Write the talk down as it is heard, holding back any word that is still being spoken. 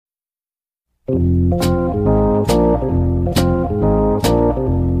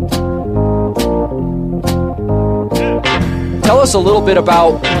Tell us a little bit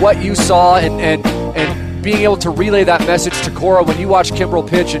about what you saw and being able to relay that message to Cora when you watched Kimbrel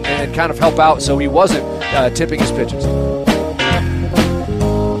pitch and kind of help out so he wasn't tipping his pitches.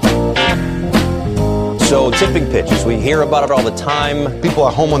 So tipping pitches, we hear about it all the time. People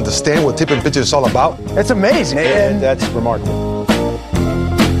at home understand what tipping pitches is all about. It's amazing. And that's remarkable.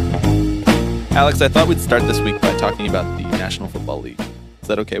 Alex, I thought we'd start this week by talking about the National Football League. Is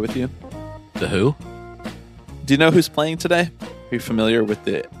that okay with you? The who? Do you know who's playing today? Are you familiar with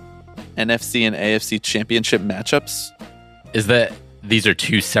the NFC and AFC championship matchups? Is that these are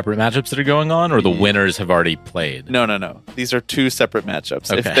two separate matchups that are going on, or the winners have already played? No. These are two separate matchups.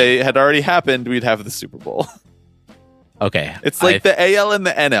 Okay. If they had already happened, we'd have the Super Bowl. Okay. It's like the AL and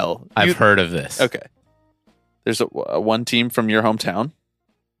the NL. I've heard of this. Okay. There's a one team from your hometown.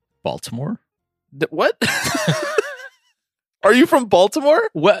 Baltimore? What? Are you from Baltimore?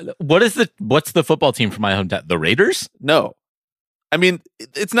 What's the football team from my hometown? The Raiders? No. I mean,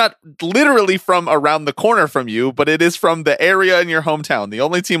 it's not literally from around the corner from you, but it is from the area in your hometown. The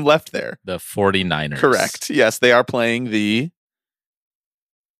only team left there. The 49ers. Correct. Yes, they are playing the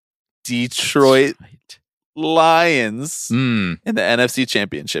Detroit Lions in the NFC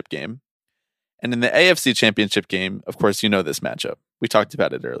Championship game. And in the AFC Championship game, of course, you know this matchup. We talked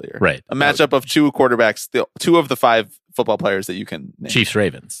about it earlier. Right. A matchup of two quarterbacks, two of the five football players that you can name. Chiefs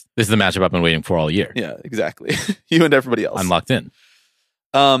Ravens. This is the matchup I've been waiting for all year. Yeah, exactly. You and everybody else. I'm locked in.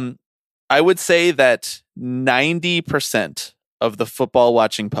 I would say that 90% of the football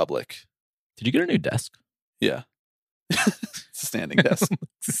watching public. Did you get a new desk? Yeah. It's a standing desk.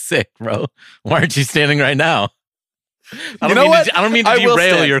 Sick, bro. Why aren't you standing right now? I don't mean to I will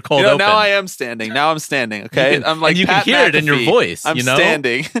derail stand. your cold open. Now I am standing. Now I'm standing. Okay, I'm like and you Pat can hear it in your McAfee. voice. I'm you know?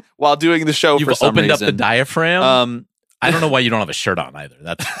 standing while doing the show. You've for some opened reason. up the diaphragm. I don't know why you don't have a shirt on either.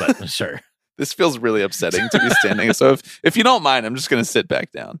 But sure. This feels really upsetting to be standing. So if you don't mind, I'm just going to sit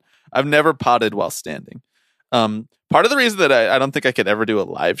back down. I've never potted while standing. Part of the reason that I don't think I could ever do a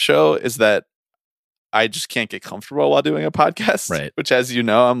live show is that I just can't get comfortable while doing a podcast. Right. Which, as you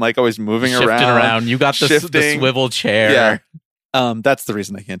know, I'm like always moving Shifting around. You got the swivel chair. Yeah. That's the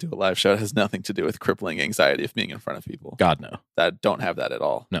reason I can't do a live show. It has nothing to do with crippling anxiety of being in front of people. God, no. That don't have that at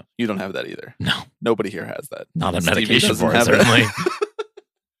all. No. You don't have that either. No. Nobody here has that. Not on Stevie medication doesn't for it, have certainly.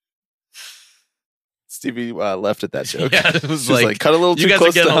 Stevie left at that joke. Yeah, it was like, cut a little too you guys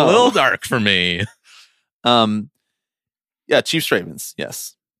close are getting to a home. little dark for me. Yeah, Chiefs Ravens.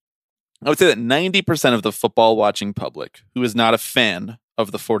 Yes. I would say that 90% of the football watching public who is not a fan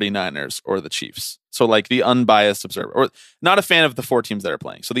of the 49ers or the Chiefs, so like the unbiased observer, or not a fan of the four teams that are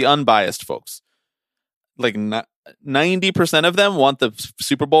playing, so the unbiased folks, like 90% of them want the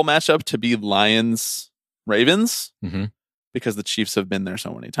Super Bowl matchup to be Lions-Ravens because the Chiefs have been there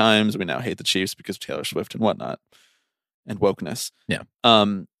so many times. We now hate the Chiefs because of Taylor Swift and whatnot and wokeness. Yeah.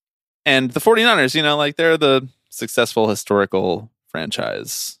 And the 49ers, like they're the successful historical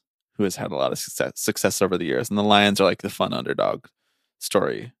franchise who has had a lot of success over the years. And the Lions are like the fun underdog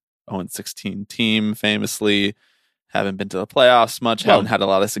story. 0-16 team, famously. Haven't been to the playoffs much. Haven't had a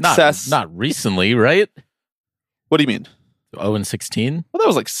lot of success. Not recently, right? What do you mean? 0-16? Well, that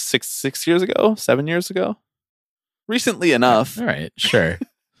was like six years ago, 7 years ago. Recently enough. All right, sure.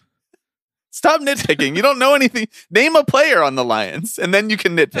 Stop nitpicking. You don't know anything. Name a player on the Lions, and then you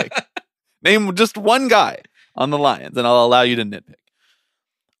can nitpick. Name just one guy on the Lions, and I'll allow you to nitpick.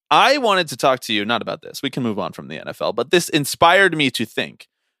 I wanted to talk to you, not about this. We can move on from the NFL, but this inspired me to think,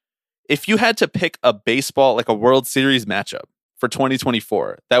 if you had to pick a baseball, like a World Series matchup for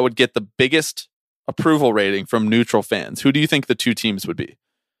 2024, that would get the biggest approval rating from neutral fans, who do you think the two teams would be?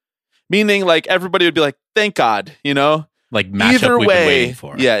 Meaning, like, everybody would be like, thank God, Like matchup we've been waiting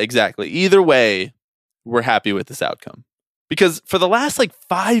for. Yeah, exactly. Either way, we're happy with this outcome. Because for the last,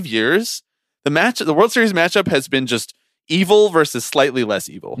 5 years, the World Series matchup has been just evil versus slightly less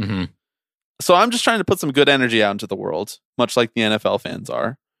evil. Mm-hmm. So I'm just trying to put some good energy out into the world, much like the NFL fans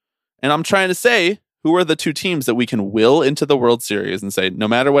are. And I'm trying to say, who are the two teams that we can will into the World Series and say, no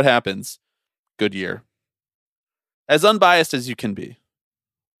matter what happens, good year. As unbiased as you can be.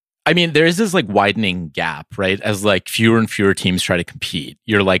 I mean, there is this widening gap, right? As fewer and fewer teams try to compete.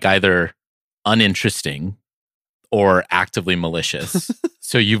 You're either uninteresting or actively malicious.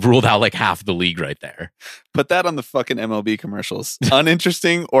 So you've ruled out half the league right there. Put that on the fucking MLB commercials.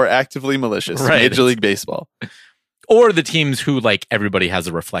 Uninteresting or actively malicious. Right. Major League Baseball. Or the teams who everybody has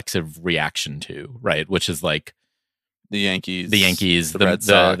a reflexive reaction to, right? Which is the Yankees, the Red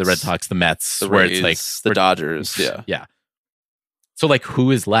Sox, the Red Sox, the Mets, the where Rays, it's the Dodgers. Yeah. Yeah. So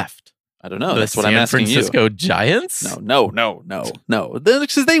who is left? I don't know. The That's what San I'm asking Francisco Giants? No.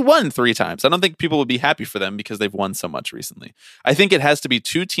 Because they won 3 times. I don't think people would be happy for them because they've won so much recently. I think it has to be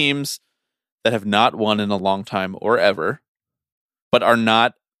 2 teams that have not won in a long time or ever, but are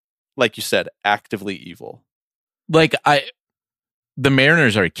not, like you said, actively evil. Like, the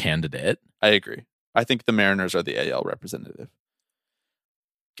Mariners are a candidate. I agree. I think the Mariners are the AL representative.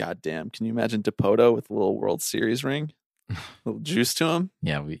 God damn. Can you imagine Dipoto with a little World Series ring? A little juice to him?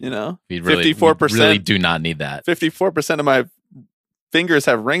 Yeah, we 54%. We really do not need that. 54% of my fingers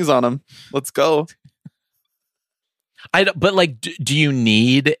have rings on them. Let's go. But like, do you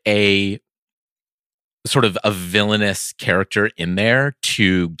need a sort of a villainous character in there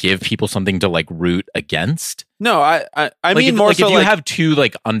to give people something to like root against? No, I like mean if, more like so if you like, have 2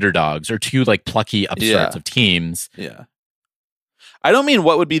 like underdogs or 2 like plucky upstarts of teams. Yeah. I don't mean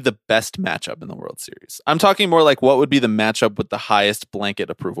what would be the best matchup in the World Series. I'm talking more like what would be the matchup with the highest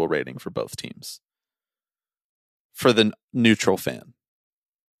blanket approval rating for both teams. For the neutral fan.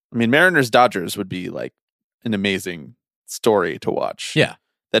 I mean, Mariners-Dodgers would be like an amazing story to watch. Yeah.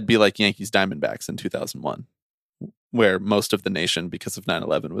 That'd be like Yankees-Diamondbacks in 2001, where most of the nation, because of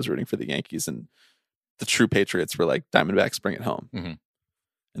 9/11, was rooting for the Yankees, and the true patriots were like, Diamondbacks, bring it home. Mm-hmm.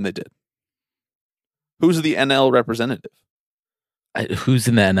 And they did. Who's the NL representative? Who's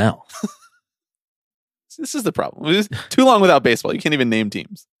in the NL? This is the problem. It's too long without baseball. You can't even name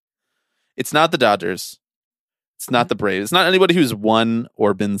teams. It's not the Dodgers. It's not the Braves. It's not anybody who's won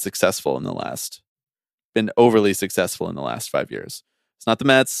or been overly successful in the last 5 years. It's not the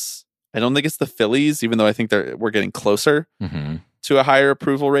Mets. I don't think it's the Phillies, even though I think we're getting closer to a higher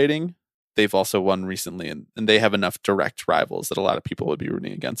approval rating. They've also won recently, and they have enough direct rivals that a lot of people would be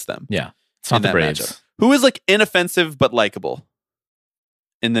rooting against them. Yeah. It's not the Braves. Matchup. Who is like inoffensive but likable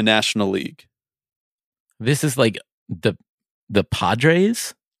in the National League? This is like the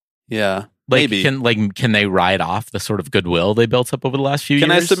Padres? Yeah. Like, maybe. Can they ride off the sort of goodwill they built up over the last few years?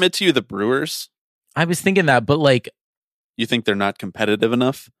 Can I submit to you the Brewers? I was thinking that, but like, you think they're not competitive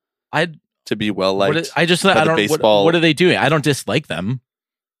enough to be well liked? I don't. Baseball. What are they doing? I don't dislike them.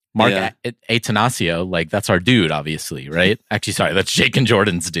 Mark Atanasio, like that's our dude, obviously, right? Actually, sorry, that's Jake and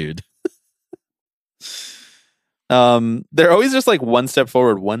Jordan's dude. They're always just like one step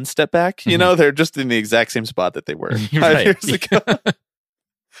forward, one step back. You know, they're just in the exact same spot that they were 5 years ago.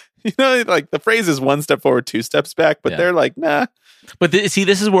 You know, like the phrase is one step forward, 2 steps back, but they're like, nah. But see,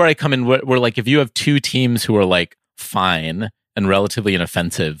 this is where I come in. Where like if you have 2 teams who are like fine and relatively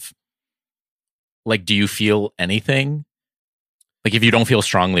inoffensive, like, do you feel anything? Like if you don't feel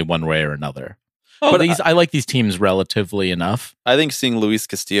strongly one way or another. Oh, but I like these teams relatively enough. I think seeing Luis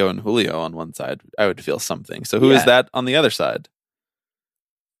Castillo and Julio on one side, I would feel something. So who is that on the other side?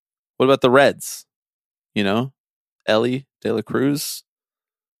 What about the Reds? You know, Ellie, De La Cruz.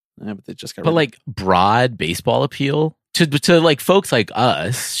 Yeah, but they just got. But like broad baseball appeal to like folks like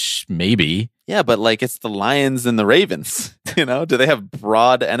us, maybe. Yeah, but like it's the Lions and the Ravens. You know, do they have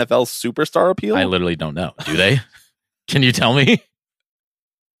broad NFL superstar appeal? I literally don't know. Do they? Can you tell me?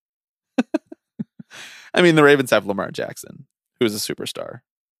 I mean, the Ravens have Lamar Jackson, who is a superstar.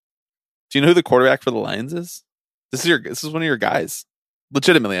 Do you know who the quarterback for the Lions is? This is one of your guys.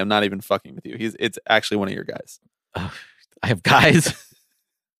 Legitimately, I'm not even fucking with you. It's actually one of your guys. I have guys.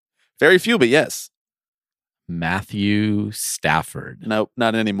 Very few, but yes. Matthew Stafford. Nope,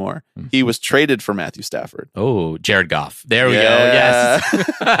 not anymore. He was traded for Matthew Stafford. Oh, Jared Goff. There we go.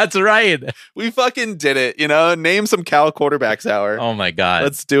 Yes. That's right. We fucking did it, you know? Name some Cal quarterbacks hour. Oh my God.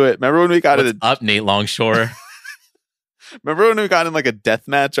 Let's do it. Remember when we got it? Up, Nate Longshore. Remember when we got in like a death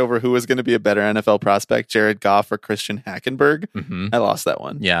match over who was going to be a better NFL prospect, Jared Goff or Christian Hackenberg? Mm-hmm. I lost that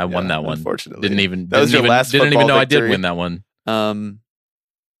one. Yeah, I won that one. Unfortunately. Didn't even know I did win that one.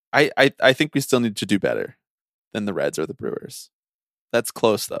 I think we still need to do better than the Reds or the Brewers. That's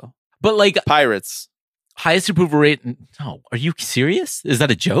close though. But like Pirates. Highest approval rate. No, are you serious? Is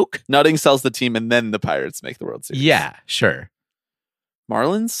that a joke? Nutting sells the team and then the Pirates make the World Series. Yeah, sure.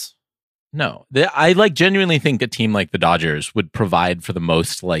 Marlins? No. I like genuinely think a team like the Dodgers would provide for the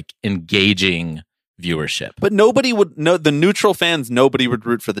most like engaging viewership. But nobody would know, the neutral fans, nobody would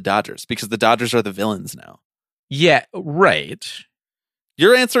root for the Dodgers because the Dodgers are the villains now. Yeah, right.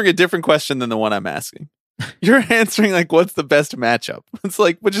 You're answering a different question than the one I'm asking. You're answering like, what's the best matchup? It's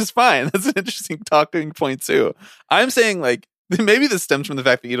like, which is fine. That's an interesting talking point too. I'm saying like, maybe this stems from the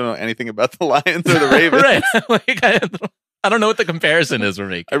fact that you don't know anything about the Lions or the Ravens. Right. Like, I don't know what the comparison is we're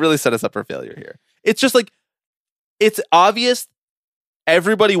making. I really set us up for failure here. It's just like, it's obvious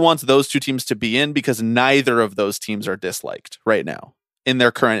everybody wants those 2 teams to be in because neither of those teams are disliked right now in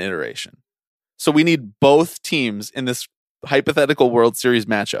their current iteration. So we need both teams in this hypothetical World Series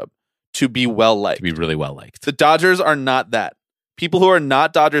matchup to be well liked. To be really well liked. The Dodgers are not that. People who are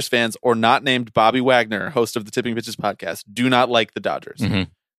not Dodgers fans or not named Bobby Wagner, host of the Tipping Pitches podcast, do not like the Dodgers. Mhm.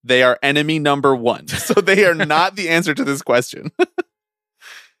 They are enemy number one. So they are not the answer to this question.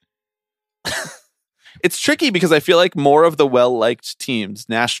 It's tricky because I feel like more of the well-liked teams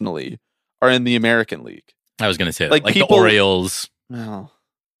nationally are in the American League. I was going to say that. Like Like people- the Orioles. Well,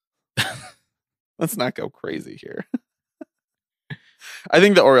 let's not go crazy here. I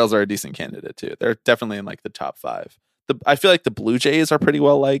think the Orioles are a decent candidate too. They're definitely in like the top 5. I feel like the Blue Jays are pretty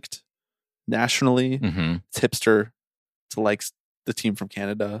well liked nationally. Mm-hmm. It's hipster to like the team from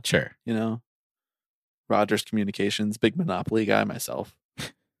Canada, Sure. you know. Rogers Communications, big Monopoly guy myself.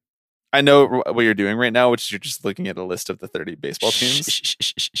 I know what you're doing right now, which is you're just looking at a list of the 30 baseball teams.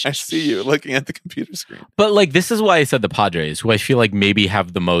 I see you looking at the computer screen. But like, this is why I said the Padres, who I feel like maybe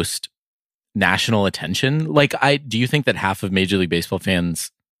have the most national attention. Like, do you think that half of Major League Baseball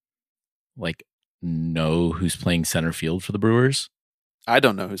fans like know who's playing center field for the Brewers? I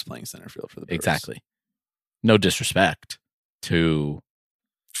don't know who's playing center field for the Brewers. Exactly. No disrespect to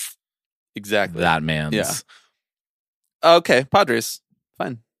Exactly. that man's. Yeah. Okay, Padres.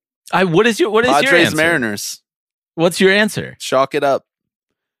 Fine. What is your Padres answer? Mariners. What's your answer? Chalk it up.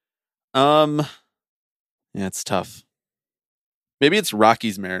 Yeah, it's tough. Maybe it's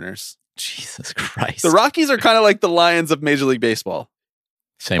Rockies Mariners. Jesus Christ. The Rockies are kind of like the Lions of Major League Baseball.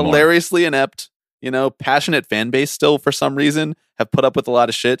 Same Hilariously inept, passionate fan base still for some reason, have put up with a lot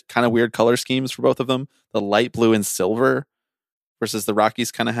of shit, kind of weird color schemes for both of them. The light blue and silver versus the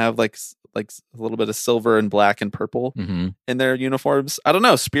Rockies kind of have like a little bit of silver and black and purple Mm-hmm. in their uniforms. I don't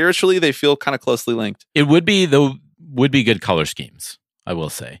know. Spiritually, they feel kind of closely linked. It would be good color schemes, I will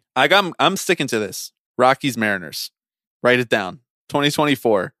say. I'm sticking to this. Rockies Mariners. Write it down.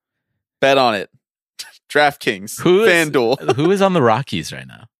 2024. Bet on it. DraftKings. FanDuel. Who is on the Rockies right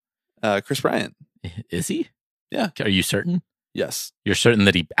now? Chris Bryant. Is he? Yeah. Are you certain? Yes. You're certain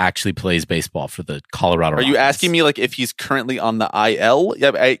that he actually plays baseball for the Colorado Are you Rockies? asking me like if he's currently on the IL?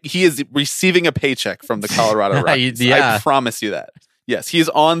 Yeah, he is receiving a paycheck from the Colorado Rockies. Yeah. I promise you that. Yes, he is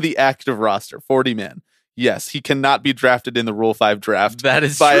on the active roster, 40 man. Yes, he cannot be drafted in the Rule 5 draft. That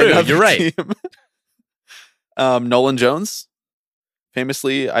is by true. another You're right. team. Nolan Jones.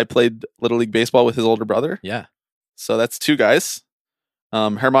 Famously, I played Little League Baseball with his older brother. Yeah. So that's 2 guys.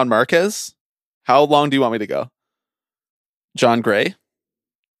 Herman Marquez. How long do you want me to go? John Gray.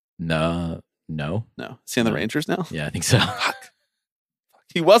 No. No. Is he on the No. Rangers now? Yeah, I think so.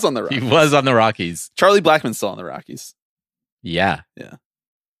 He was on the Rockies. He was on the Rockies. Charlie Blackmon's still on the Rockies. Yeah.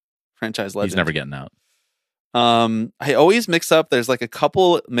 Franchise legend. He's never getting out. I always mix up. There's like a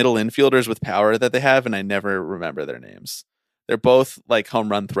couple middle infielders with power that they have, and I never remember their names. They're both like home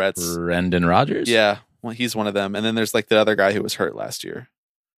run threats. Brendan Rodgers? Yeah, well, he's one of them. And then there's like the other guy who was hurt last year.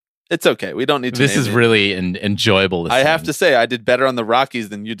 It's okay. We don't need to. This name is it. really enjoyable. I have to say, I did better on the Rockies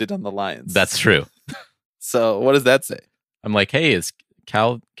than you did on the Lions. That's true. So what does that say? I'm like, hey, is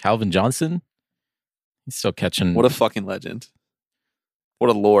Calvin Johnson? He's still catching. What a fucking legend. What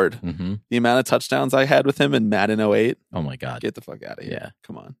a lord. Mm-hmm. The amount of touchdowns I had with him in Madden 08. Oh my God. Get the fuck out of here. Yeah.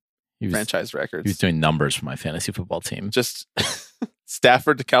 Come on. He was, Franchise records. he was doing numbers for my fantasy football team. Just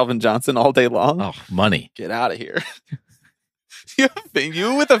Stafford to Calvin Johnson all day long. Oh, money. Get out of here.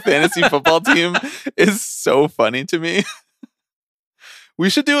 You with a fantasy football team is so funny to me. We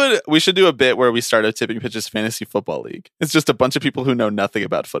should do a bit where we start a Tipping Pitches fantasy football league. It's just a bunch of people who know nothing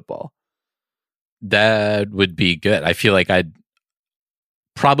about football. That would be good. I feel like I'd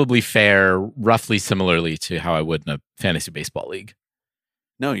probably fare roughly similarly to how I would in a fantasy baseball league.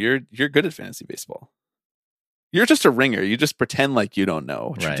 No, you're good at fantasy baseball. You're just a ringer. You just pretend like you don't know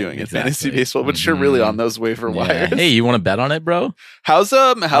what you're Right, doing in exactly. fantasy baseball, but you're really on those waiver Yeah. wires. Hey, you want to bet on it, bro? How's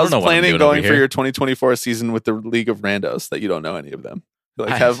know what I'm planning doing going over for here. your 2024 season with the League of Randos that you don't know any of them? You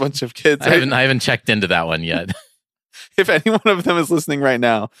like I- have a bunch of kids. I haven't checked into that one yet. If any one of them is listening right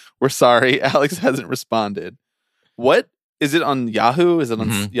now, we're sorry. Alex hasn't responded. What is it on Yahoo? Is it on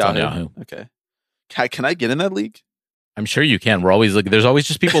Mhm, it's Yahoo? on Yahoo. Okay. Can I get in that league? I'm sure you can. We're always looking. There's always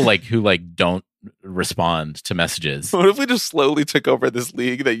just people like who like don't respond to messages. What if we just slowly took over this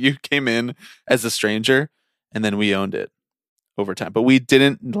league that you came in as a stranger and then we owned it over time? But we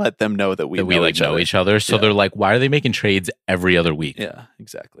didn't let them know that we That we like know each other. So Yeah. they're like, why are they making trades every other week? Yeah,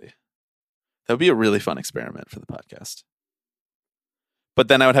 exactly. That would be a really fun experiment for the podcast. But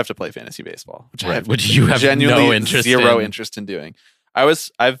then I would have to play fantasy baseball, which I Right, have which you have genuinely no interest zero in. interest in doing.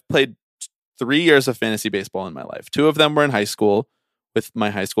 I've played 3 years of fantasy baseball in my life. 2 of them were in high school with my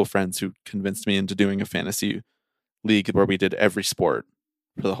high school friends who convinced me into doing a fantasy league where we did every sport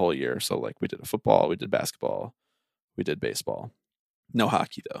for the whole year. So like we did football, we did basketball, we did baseball. No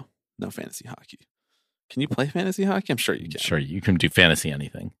hockey though. No fantasy hockey. Can you play fantasy hockey? I'm sure you can. Sure, you can do fantasy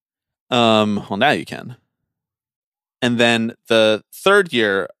anything. Well, now you can. And then the third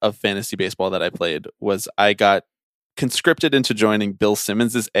year of fantasy baseball that I played was I got conscripted into joining Bill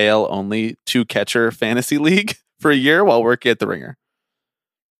Simmons's AL only 2-catcher fantasy league for a year while working at the Ringer.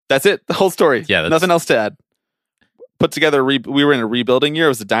 That's it. The whole story. Yeah, nothing else to add. Put together. We were in a rebuilding year. It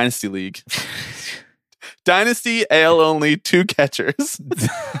was a dynasty league. Dynasty AL only 2 catchers.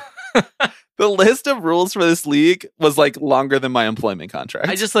 The list of rules for this league was like longer than my employment contract.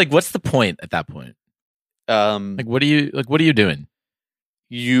 I just like, what's the point at that point? What are you doing?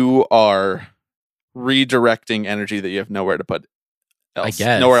 You are redirecting energy that you have nowhere to put else. I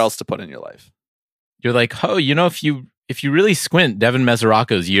guess. Nowhere else to put in your life. You're like, oh, if you really squint, Devin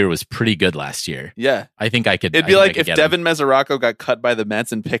Mesoraco's year was pretty good last year. Yeah. I think I could. It'd be like if Devin Mesoraco got cut by the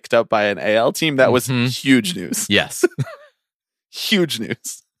Mets and picked up by an AL team. That was huge news. Yes. Huge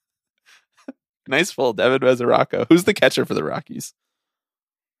news. Nice full Devin Mesoraco. Who's the catcher for the Rockies?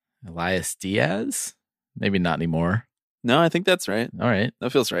 Elias Diaz? Maybe not anymore. No, I think that's right. All right.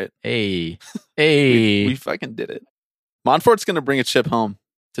 That feels right. Hey. We fucking did it. Monfort's going to bring a chip home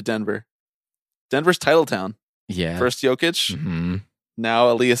to Denver. Denver's title town. Yeah. First Jokic. Mm-hmm. Now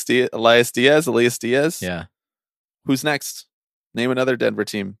Elias Diaz. Yeah. Who's next? Name another Denver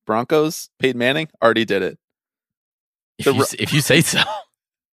team. Broncos? Peyton Manning? Already did it. If you say so.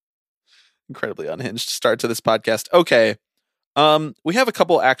 Incredibly unhinged start to this podcast. Okay. We have a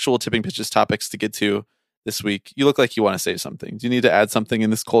couple actual tipping pitches topics to get to this week. You look like you want to say something. Do you need to add something in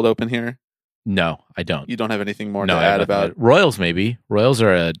this cold open here? No, I don't. You don't have anything more to add about Royals? Maybe Royals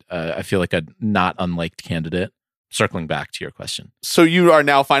are I feel like a not unliked candidate. Circling back to your question, so you are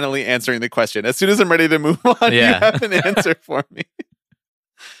now finally answering the question. As soon as I'm ready to move on, you have an answer for me.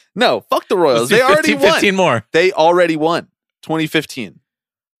 No, fuck the Royals. They already won. 15 more. They already won. 2015.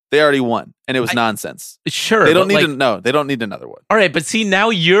 They already won, and it was nonsense. Sure, they don't need they don't need another one. All right, but see, now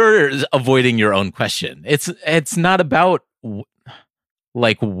you're avoiding your own question. It's not about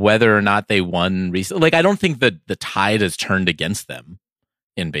like whether or not they won recently. Like, I don't think that the tide has turned against them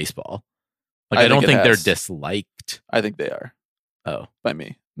in baseball. Like, I don't think they're disliked. I think they are. Oh, by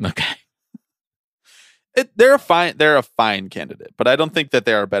me. Okay. They're a fine candidate, but I don't think that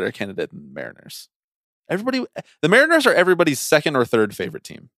they're a better candidate than the Mariners. The Mariners are everybody's second or third favorite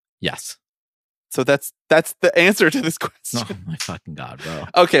team. Yes. So that's the answer to this question. Oh my fucking God, bro.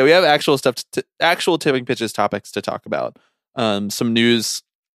 Okay, we have actual stuff, actual tipping pitches topics to talk about. Some news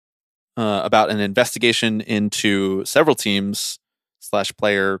about an investigation into several teams /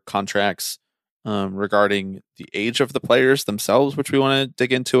 player contracts regarding the age of the players themselves, which we want to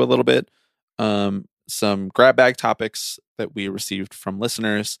dig into a little bit. Some grab bag topics that we received from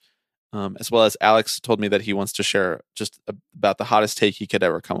listeners, as well as Alex told me that he wants to share just about the hottest take he could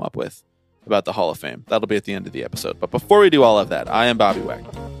ever come up with about the Hall of Fame. That'll be at the end of the episode. But before we do all of that, I am Bobby Wagner.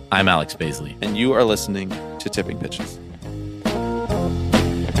 I'm Alex Baisley. And you are listening to Tipping Pitches.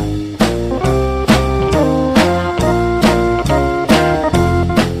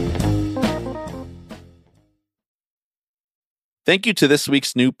 Thank you to this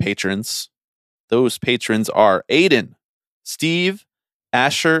week's new patrons. Those patrons are Aiden, Steve,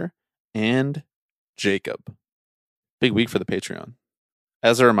 Asher, and Jacob. Big week for the Patreon.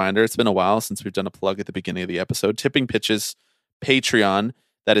 As a reminder, it's been a while since we've done a plug at the beginning of the episode. Tipping Pitches Patreon.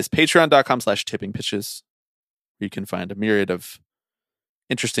 That is patreon.com/tippingpitches. Where you can find a myriad of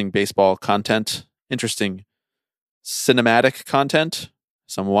interesting baseball content, interesting cinematic content,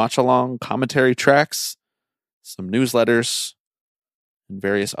 some watch-along commentary tracks, some newsletters, and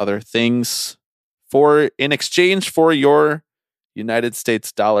various other things in exchange for your United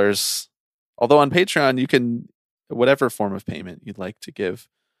States dollars. Although on Patreon, you can, whatever form of payment you'd like to give,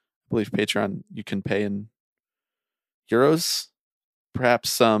 I believe Patreon, you can pay in euros,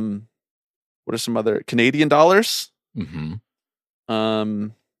 perhaps what are some other Canadian dollars? Mm-hmm.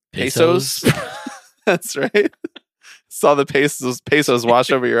 Pesos. That's right. Saw the pesos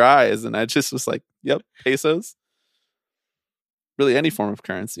wash over your eyes, and I just was like, yep, pesos. Really any form of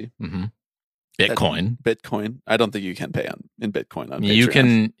currency. Mm-hmm. Bitcoin. I don't think you can pay in Bitcoin on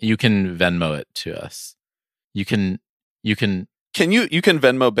Patreon. You can Venmo it to us. You can Can you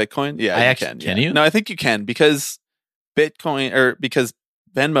Venmo Bitcoin? Yeah, you can. Can you? No, I think you can because because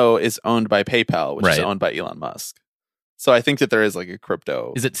Venmo is owned by PayPal, which is owned by Elon Musk. So I think that there is like a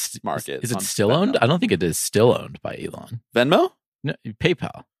crypto market. Is it still owned? I don't think it is still owned by Elon. Venmo? No,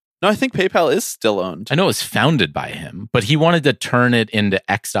 PayPal. No, I think PayPal is still owned. I know it was founded by him, but he wanted to turn it into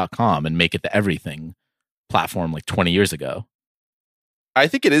X.com and make it the everything platform like 20 years ago. I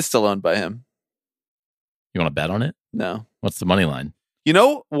think it is still owned by him. You want to bet on it? No. What's the money line? You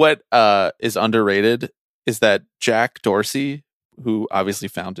know what is underrated is that Jack Dorsey, who obviously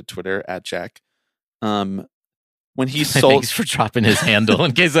founded Twitter at Jack, when he sold. Thanks for dropping his handle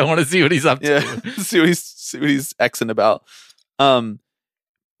in case I want to see what he's up to. Yeah, see what he's Xing about.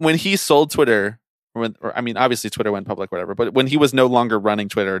 When he sold Twitter, obviously Twitter went public, whatever. But when he was no longer running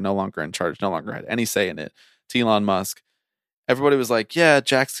Twitter, no longer in charge, no longer had any say in it, to Elon Musk, everybody was like, "Yeah,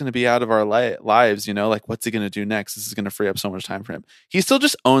 Jack's going to be out of our lives. Like, what's he going to do next? This is going to free up so much time for him." He still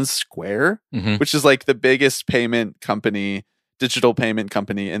just owns Square, which is like the biggest digital payment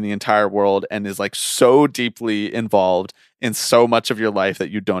company in the entire world, and is like so deeply involved in so much of your life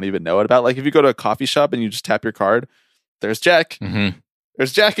that you don't even know it about. Like if you go to a coffee shop and you just tap your card, there's Jack.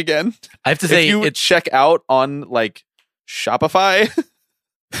 There's Jack again. I have to say, if you check out on like Shopify,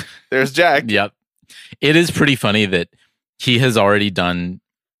 there's Jack. Yep. It is pretty funny that he has already done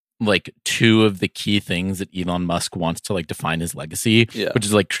like two of the key things that Elon Musk wants to like define his legacy, which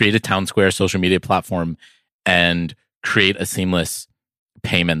is like create a town square social media platform and create a seamless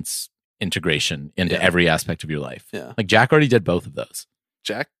payments integration into every aspect of your life. Yeah. Like Jack already did both of those.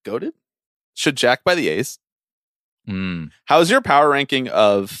 Jack goated? Should Jack buy the A's? How's your power ranking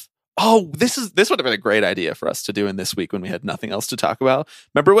of this would have been a great idea for us to do in this week when we had nothing else to talk about.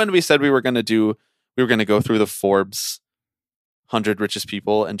 Remember when we said we were going to go through the Forbes 100 richest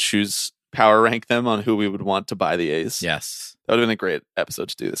people and choose power rank them on who we would want to buy the A's? Yes. That would have been a great episode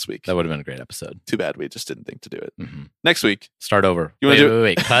to do this week. That would have been a great episode. Too bad we just didn't think to do it. Next week. Start over. You want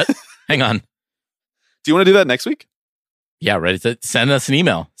wait. Cut. Hang on. Do you want to do that next week? Yeah, ready to send us an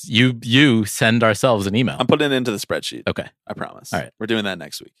email. You send ourselves an email. I'm putting it into the spreadsheet. Okay. I promise. All right. We're doing that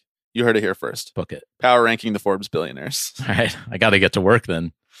next week. You heard it here first. Book it. Power ranking the Forbes billionaires. All right. I got to get to work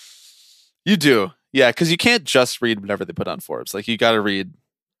then. You do. Yeah, because you can't just read whatever they put on Forbes. Like you got to read,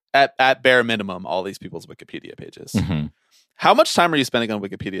 at bare minimum, all these people's Wikipedia pages. How much time are you spending on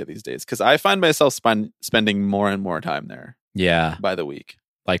Wikipedia these days? Because I find myself spending more and more time there. Yeah. By the week.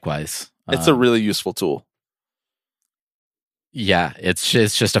 Likewise. It's a really useful tool. Yeah, it's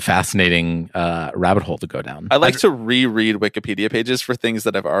just a fascinating rabbit hole to go down. I like to reread Wikipedia pages for things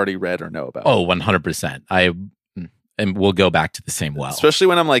that I've already read or know about. Oh, 100%. And we'll go back to the same well. Especially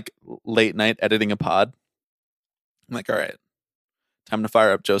when I'm like late night editing a pod. I'm like, all right, time to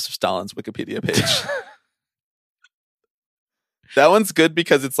fire up Joseph Stalin's Wikipedia page. That one's good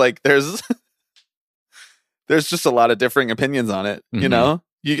because it's like there's just a lot of differing opinions on it. You know,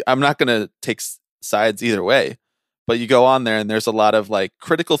 I'm not going to take sides either way. But you go on there and there's a lot of like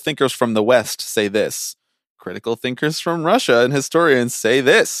critical thinkers from the West say this. Critical thinkers from Russia and historians say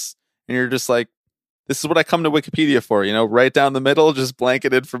this. And you're just like, this is what I come to Wikipedia for, right down the middle, just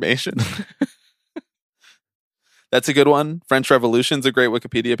blanket information. That's a good one. French Revolution's a great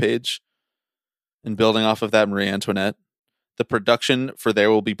Wikipedia page. And building off of that, Marie Antoinette. The production for There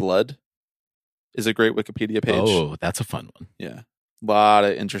Will Be Blood is a great Wikipedia page. Oh, that's a fun one. Yeah. A lot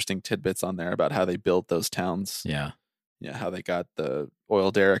of interesting tidbits on there about how they built those towns. Yeah. Yeah, how they got the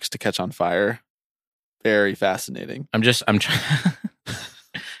oil derricks to catch on fire. Very fascinating. I'm trying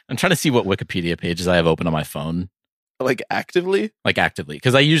I'm trying to see what Wikipedia pages I have open on my phone. Like actively?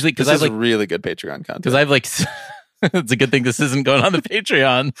 Because I usually this is like really good Patreon content. Because I have like it's a good thing this isn't going on the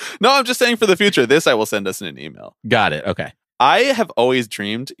Patreon. No, I'm just saying for the future. This I will send us in an email. Got it. Okay. I have always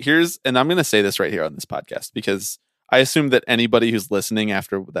dreamed. And I'm going to say this right here on this podcast because I assume that anybody who's listening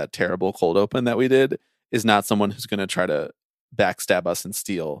after that terrible cold open that we did is not someone who's going to try to backstab us and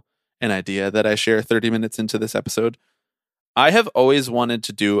steal an idea that I share 30 minutes into this episode. I have always wanted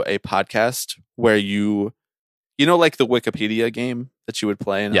to do a podcast where like the Wikipedia game that you would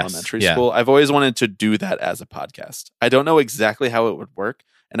play in elementary school. I've always wanted to do that as a podcast. I don't know exactly how it would work,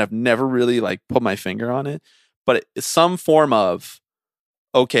 and I've never really like put my finger on it, but it's some form of,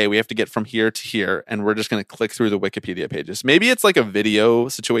 okay, we have to get from here to here, and we're just going to click through the Wikipedia pages. Maybe it's like a video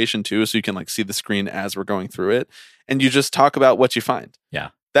situation too, so you can like see the screen as we're going through it, and you just talk about what you find.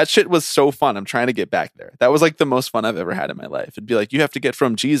 Yeah. That shit was so fun. I'm trying to get back there. That was like the most fun I've ever had in my life. It'd be like, you have to get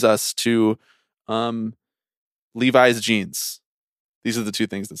from Jesus to Levi's jeans. These are the two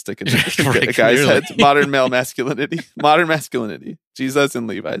things that stick in a guy's head. Modern male masculinity. Modern masculinity. Jesus and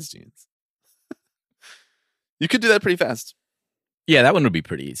Levi's jeans. You could do that pretty fast. Yeah, that one would be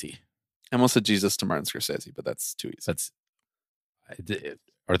pretty easy. I almost said Jesus to Martin Scorsese, but that's too easy.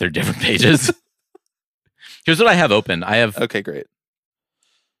 Are there different pages? Here's what I have open. I have okay, great.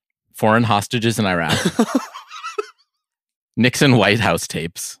 Foreign hostages in Iraq. Nixon White House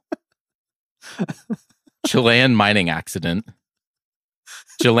tapes. Chilean mining accident.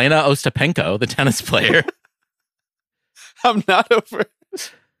 Jelena Ostapenko, the tennis player. I'm not over.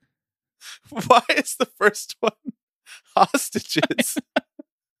 Why is the first one Hostages.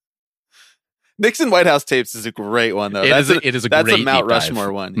 Nixon White House tapes is a great one, though. It is a that's great a Mount deep dive.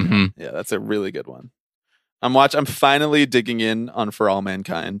 Rushmore one. Mhm. Yeah, that's a really good one. I'm finally digging in on For All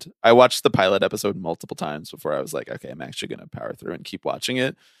Mankind. I watched the pilot episode multiple times before I was like, okay, I'm actually going to power through and keep watching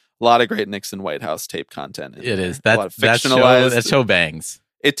it. A lot of great Nixon White House tape content. It is. A lot of That fictionalized. show bangs.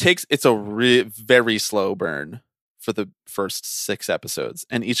 It's a very slow burn for the first 6 episodes,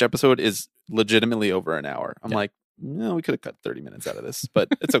 and each episode is legitimately over an hour. I'm like, no, we could have cut 30 minutes out of this, but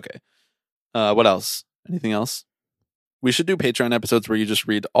it's okay. What else? Anything else? We should do Patreon episodes where you just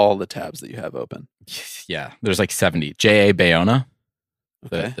read all the tabs that you have open. Yeah, there's like 70. J.A. Bayona,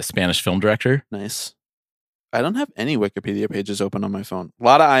 Okay. the Spanish film director. Nice. I don't have any Wikipedia pages open on my phone. A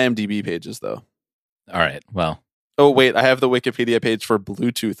lot of IMDb pages, though. All right, well. Oh, wait. I have the Wikipedia page for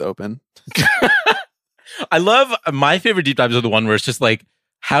Bluetooth open. I love, my favorite deep dives are the one where it's just like,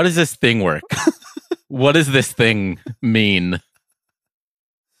 how does this thing work? What does this thing mean?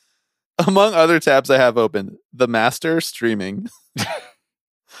 Among other tabs I have open, The Master streaming.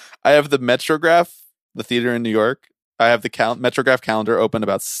 I have the Metrograph, the theater in New York. I have the Metrograph calendar open,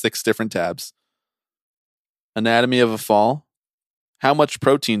 about 6 different tabs. Anatomy of a Fall. How much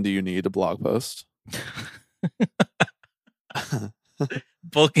protein do you need? A blog post.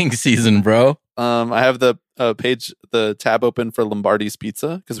 Bulking season, bro. I have the tab open for Lombardi's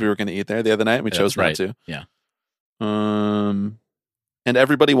Pizza because we were going to eat there the other night and we chose not to. Yeah. And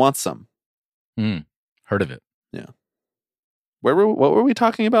Everybody Wants Some. Heard of it. Yeah. What were we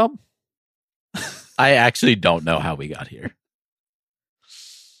talking about? I actually don't know how we got here.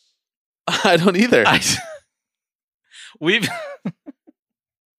 I don't either. We've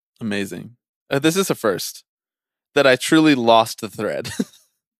Amazing. This is a first that I truly lost the thread.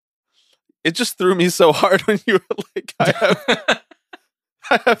 It just threw me so hard when you were like,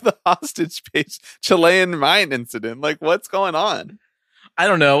 I have the hostage page Chilean mine incident. Like, what's going on? I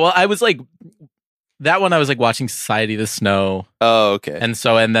don't know. Well, I was like, that one I was like watching Society of the Snow. Oh, okay. And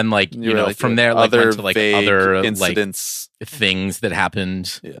then like, you know, like, from there, like other went to like vague other incidents, like things that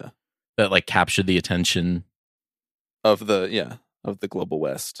happened that like captured the attention of the global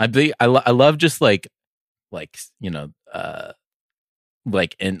West. I love just like, you know,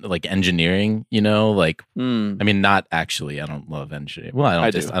 like engineering, you know, like, I mean, not actually, I don't love engineering. Well,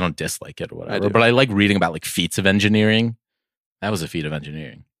 I don't dislike it or whatever, but I like reading about like feats of engineering. That was a feat of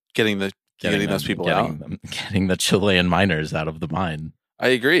engineering. Getting those people out. Getting the Chilean miners out of the mine. I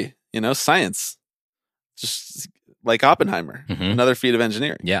agree. You know, science. Just like Oppenheimer. Another feat of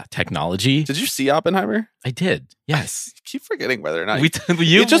engineering. Yeah, technology. Did you see Oppenheimer? I did. Yes. I keep forgetting whether or not. We talked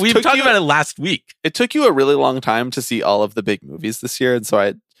about it last week. It took you a really long time to see all of the big movies this year, and so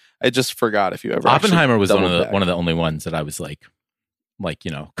I just forgot if you ever. Oppenheimer was one of the only ones that I was like,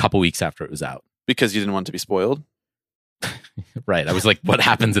 you know, a couple weeks after it was out. Because you didn't want to be spoiled? Right. I was like, what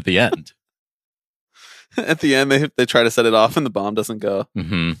happens at the end? At the end, they try to set it off and the bomb doesn't go.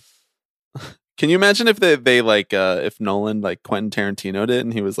 Mm-hmm. Can you imagine if they like if Nolan like Quentin Tarantino'd it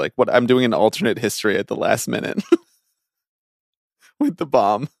and he was like, "What? I'm doing an alternate history at the last minute with the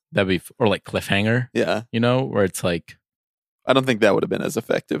bomb." That'd be or like Cliffhanger. Yeah, you know, where it's like, I don't think that would have been as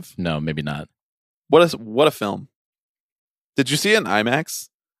effective. No, maybe not. What a film! Did you see it in IMAX?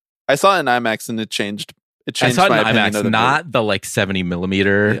 I saw it in IMAX and it changed. I saw it in IMAX, not the like 70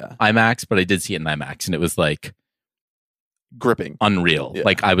 millimeter IMAX, but I did see it in IMAX, and it was like gripping, unreal. Yeah.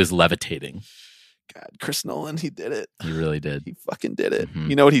 Like I was levitating. God, Chris Nolan, he did it. He really did. He fucking did it.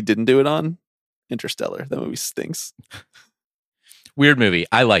 You know what he didn't do it on? Interstellar. That movie stinks. Weird movie.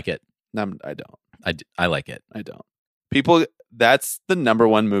 I like it. No, I don't. I like it. I don't. People, that's the number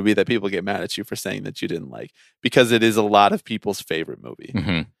one movie that people get mad at you for saying that you didn't like, because it is a lot of people's favorite movie.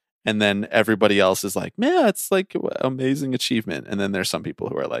 Mm-hmm. And then everybody else is like, man, it's like amazing achievement. And then there's some people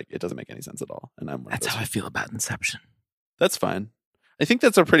who are like, it doesn't make any sense at all. And I'm one That's of those how I feel about Inception. That's fine. I think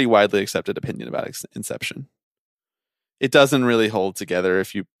that's a pretty widely accepted opinion about Inception. It doesn't really hold together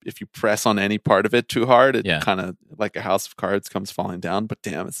if you press on any part of it too hard. It kind of like a house of cards comes falling down. But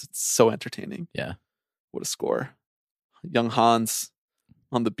damn, it's so entertaining. Yeah, what a score! Young Hans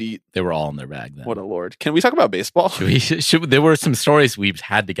on the beat. They were all in their bag then. What a lord! Can we talk about baseball? There were some stories we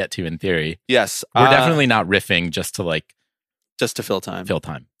had to get to in theory. Yes, we're definitely not riffing just to fill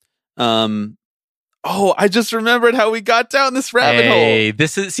time. Oh, I just remembered how we got down this rabbit hole.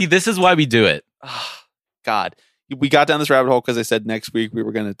 This is why we do it. God, we got down this rabbit hole because I said next week we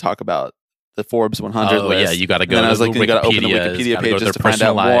were going to talk about the Forbes 100 list. Oh yeah, you got to go. And then I was like, you got to open the Wikipedia pages to find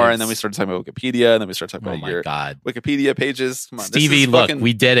out more. And then we started talking about Wikipedia, and then we started talking about your Wikipedia pages. Come on, Stevie, look,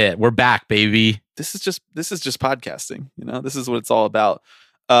 we did it. We're back, baby. This is just podcasting. You know, this is what it's all about.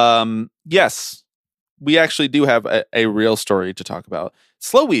 Yes, we actually do have a real story to talk about.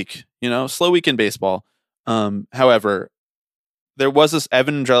 Slow week in baseball. However, there was this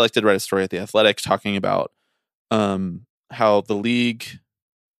Evan Drellick did write a story at The Athletic talking about how the league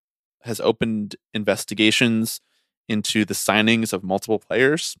has opened investigations into the signings of multiple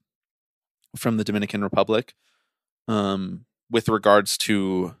players from the Dominican Republic with regards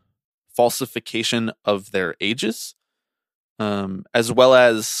to falsification of their ages, as well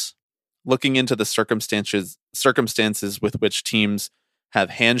as looking into the circumstances with which teams have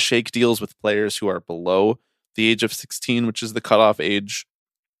handshake deals with players who are below the age of 16, which is the cutoff age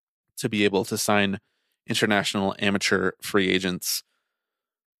to be able to sign international amateur free agents.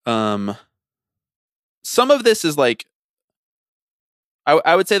 Some of this is like,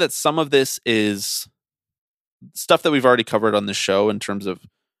 I would say that some of this is stuff that we've already covered on the show in terms of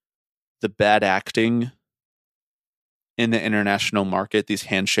the bad acting in the international market, these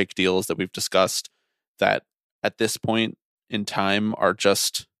handshake deals that we've discussed that at this point in time are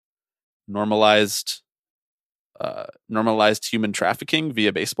just normalized human trafficking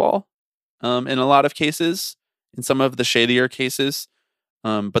via baseball in a lot of cases, in some of the shadier cases.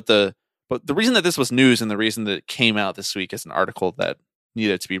 But the reason that this was news and the reason that it came out this week as an article that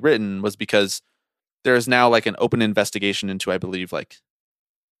needed to be written was because there is now like an open investigation into, I believe, like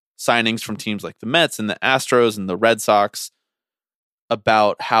signings from teams like the Mets and the Astros and the Red Sox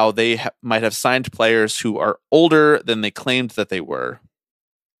about how they might have signed players who are older than they claimed that they were,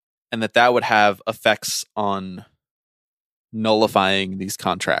 and that would have effects on nullifying these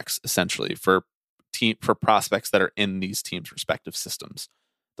contracts essentially for prospects that are in these teams' respective systems.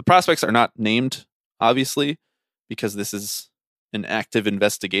 The prospects are not named, obviously, because this is an active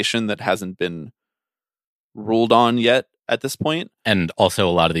investigation that hasn't been ruled on yet at this point. And also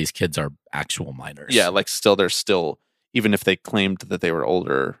a lot of these kids are actual minors. Yeah, like they're still, even if they claimed that they were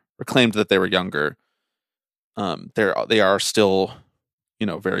older or claimed that they were younger, they are still,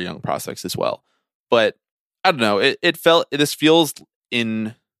 very young prospects as well. But I don't know, this feels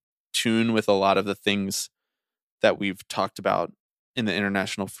in tune with a lot of the things that we've talked about in the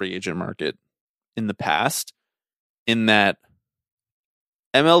international free agent market in the past, in that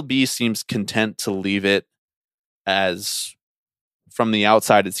MLB seems content to leave it as, from the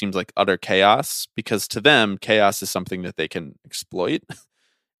outside, it seems like utter chaos, because to them, chaos is something that they can exploit.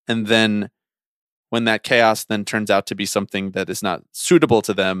 And then when that chaos then turns out to be something that is not suitable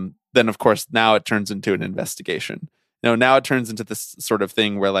to them, then of course, now it turns into an investigation. Now it turns into this sort of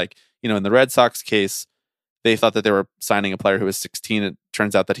thing where, like, in the Red Sox case, they thought that they were signing a player who was 16. It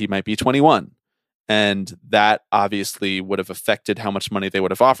turns out that he might be 21. And that obviously would have affected how much money they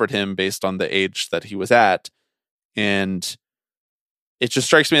would have offered him based on the age that he was at. And it just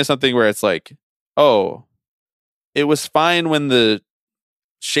strikes me as something where it's like, oh, it was fine when the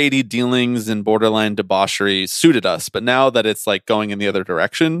shady dealings and borderline debauchery suited us, but now that it's like going in the other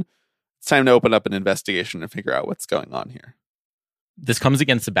direction, it's time to open up an investigation and figure out what's going on here. This comes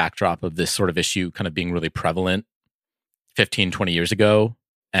against the backdrop of this sort of issue kind of being really prevalent 15, 20 years ago.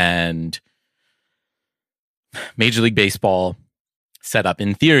 And Major League Baseball set up,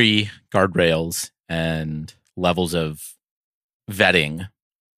 in theory, guardrails and levels of vetting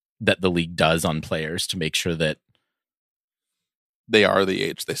that the league does on players to make sure that they are the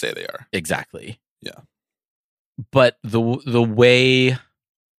age they say they are. Exactly. Yeah. But the way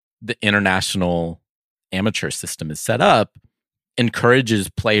the international amateur system is set up encourages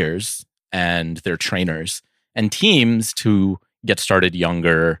players and their trainers and teams to get started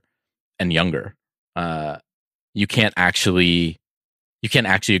younger and younger. You can't actually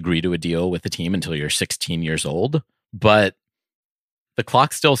agree to a deal with the team until you're 16 years old, but the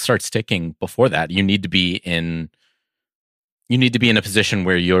clock still starts ticking before that. You need to be in a position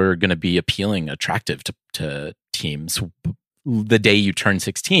where you're going to be appealing, attractive to teams the day you turn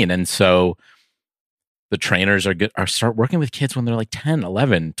 16. And so the trainers are start working with kids when they're like 10,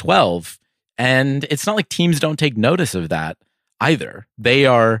 11, 12. And it's not like teams don't take notice of that either. They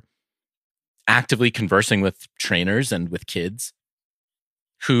are actively conversing with trainers and with kids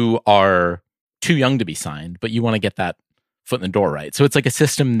who are too young to be signed, but you want to get that foot in the door, right? So it's like a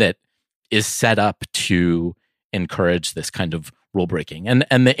system that is set up to encourage this kind of rule breaking.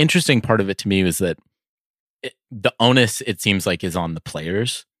 And the interesting part of it to me was that the onus, it seems like, is on the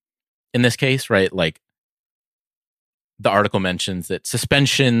players in this case, right? Like, the article mentions that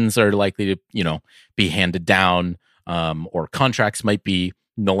suspensions are likely to, be handed down, or contracts might be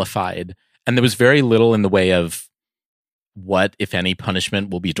nullified. And there was very little in the way of what, if any,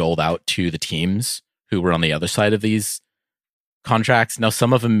 punishment will be doled out to the teams who were on the other side of these contracts. Now,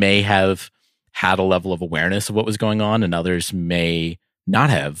 some of them may have had a level of awareness of what was going on, and others may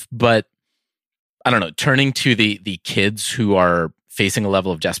not have. But I don't know, turning to the kids who are facing a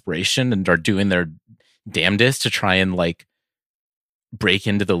level of desperation and are doing their damnedest to try and like break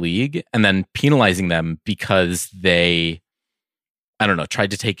into the league, and then penalizing them because they, I don't know,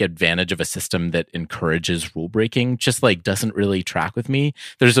 tried to take advantage of a system that encourages rule breaking, just like doesn't really track with me.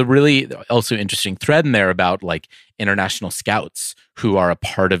 There's a really also interesting thread in there about like international scouts who are a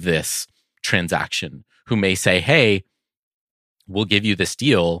part of this transaction, who may say, hey, we'll give you this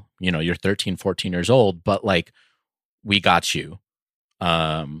deal. You know, you're 13, 14 years old, but like, we got you.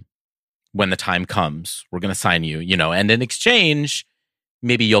 When the time comes, we're going to sign you, you know, and in exchange,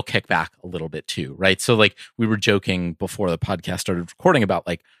 maybe you'll kick back a little bit too, right? So like we were joking before the podcast started recording about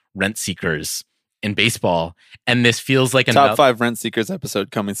like rent seekers in baseball, and this feels like top 5 rent seekers episode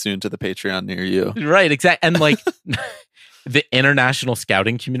coming soon to the Patreon near you. Right, exactly. And like the international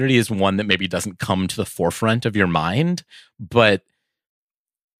scouting community is one that maybe doesn't come to the forefront of your mind, but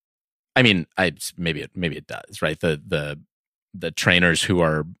I mean, maybe it does, right? The trainers who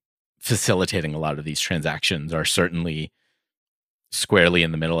are facilitating a lot of these transactions are certainly squarely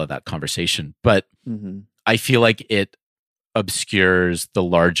in the middle of that conversation, but I feel like it obscures the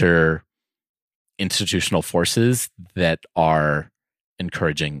larger institutional forces that are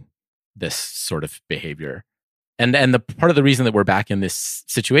encouraging this sort of behavior. And the part of the reason that we're back in this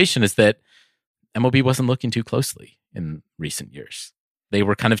situation is that MLB wasn't looking too closely in recent years. They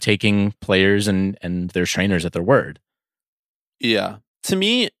were kind of taking players and their trainers at their word. Yeah. To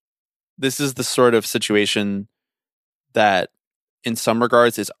me, this is the sort of situation that in some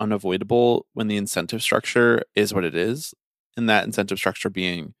regards is unavoidable when the incentive structure is what it is. And that incentive structure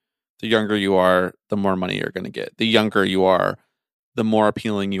being the younger you are, the more money you're going to get. The younger you are, the more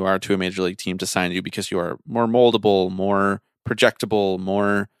appealing you are to a major league team to sign you because you are more moldable, more projectable,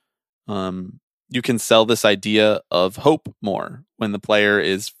 more you can sell this idea of hope more when the player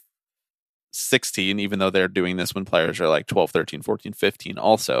is 16, even though they're doing this when players are like 12, 13, 14, 15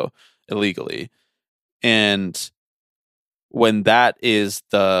 also illegally. And when that is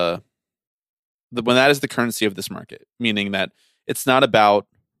the currency of this market, meaning that it's not about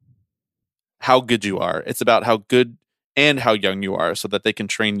how good you are, it's about how good and how young you are so that they can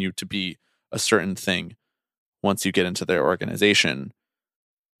train you to be a certain thing once you get into their organization,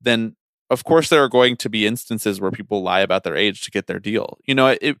 then of course there are going to be instances where people lie about their age to get their deal. You know,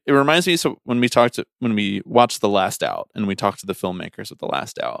 it reminds me, so when we watched The Last Out and we talked to the filmmakers of The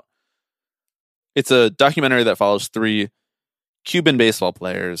Last Out, it's a documentary that follows 3 Cuban baseball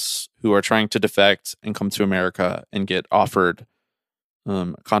players who are trying to defect and come to America and get offered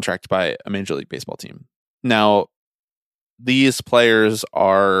a contract by a Major League Baseball team. Now, these players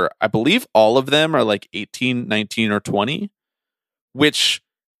are, I believe all of them are like 18, 19, or 20, which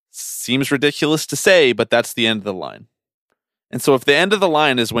seems ridiculous to say, but that's the end of the line. And so if the end of the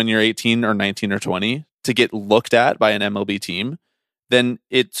line is when you're 18 or 19 or 20 to get looked at by an MLB team, then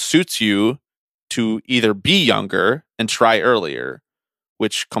it suits you to either be younger and try earlier,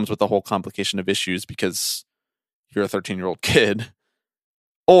 which comes with a whole complication of issues because you're a 13-year-old kid,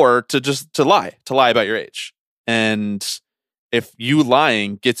 or to lie about your age. And if you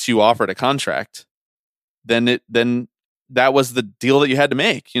lying gets you offered a contract, then that was the deal that you had to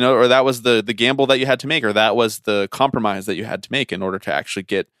make, you know, or that was the gamble that you had to make, or that was the compromise that you had to make in order to actually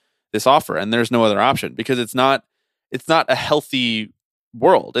get this offer. And there's no other option because it's not a healthy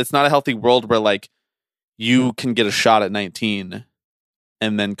world. It's not a healthy world where like you can get a shot at 19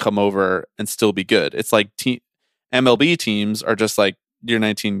 and then come over and still be good. It's like MLB teams are just like, you're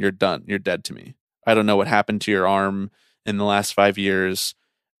 19, you're done. You're dead to me. I don't know what happened to your arm in the last 5 years.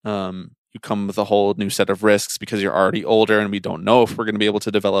 You come with a whole new set of risks because you're already older and we don't know if we're going to be able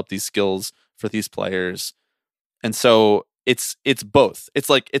to develop these skills for these players. And so it's both. It's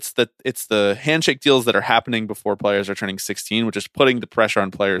like it's the handshake deals that are happening before players are turning 16, which is putting the pressure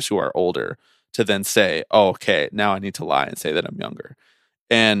on players who are older to then say, oh, okay, now I need to lie and say that I'm younger.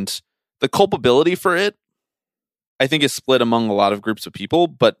 And the culpability for it, I think, is split among a lot of groups of people,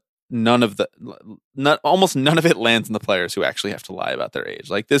 but almost none of it lands in the players who actually have to lie about their age.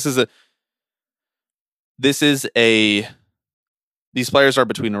 Like these players are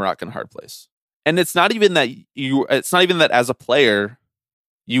between a rock and a hard place. And it's not even that as a player,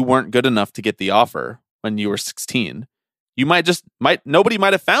 you weren't good enough to get the offer when you were 16. Nobody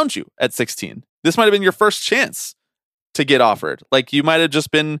might have found you at 16. This might have been your first chance to get offered. Like you might have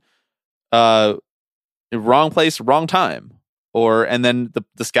just been wrong place, wrong time. And then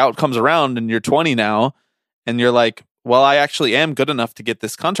the scout comes around and you're 20 now and you're like, well, I actually am good enough to get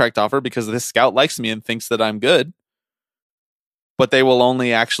this contract offer because this scout likes me and thinks that I'm good. But they will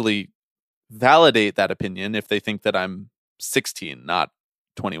only actually validate that opinion if they think that I'm 16, not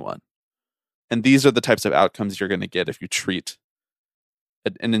 21. And these are the types of outcomes you're going to get if you treat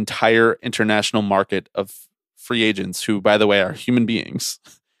an entire international market of free agents, who, by the way, are human beings,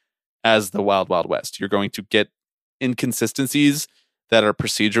 as the wild, wild west. You're going to get inconsistencies that are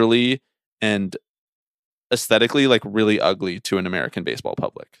procedurally and aesthetically like really ugly to an American baseball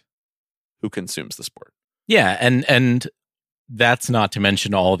public who consumes the sport. Yeah, and that's not to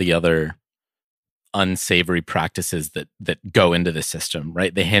mention all the other unsavory practices that go into the system,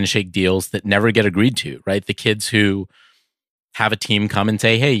 right? The handshake deals that never get agreed to, right? The kids who have a team come and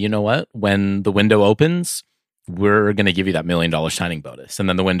say, hey, you know what? When the window opens, we're going to give you that $1 million signing bonus. And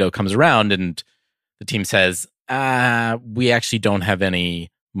then the window comes around and the team says, we actually don't have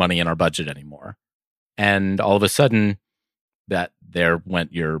any money in our budget anymore. And all of a sudden, that there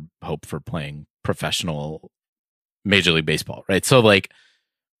went your hope for playing professional Major League Baseball, right? So, like,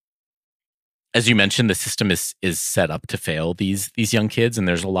 as you mentioned, the system is set up to fail these young kids, and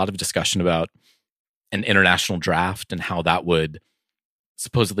there's a lot of discussion about an international draft and how that would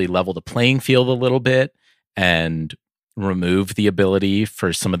supposedly level the playing field a little bit and remove the ability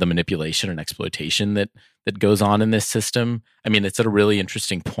for some of the manipulation and exploitation that goes on in this system. I mean, it's at a really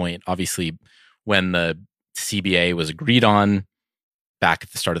interesting point. Obviously, when the CBA was agreed on back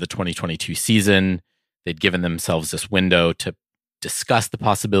at the start of the 2022 season, they'd given themselves this window to discuss the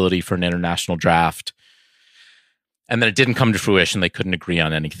possibility for an international draft. And then it didn't come to fruition. They couldn't agree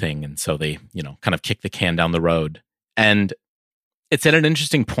on anything. And so they, kind of kicked the can down the road. And it's at an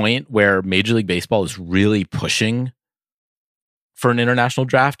interesting point where Major League Baseball is really pushing for an international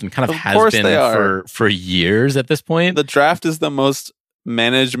draft and kind of has been for years at this point. The draft is the most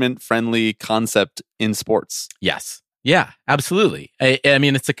management-friendly concept in sports. Yes. Yeah, absolutely. I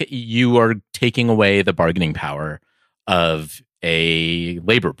mean, it's like you are taking away the bargaining power of a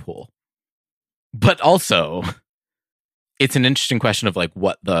labor pool. But also, it's an interesting question of like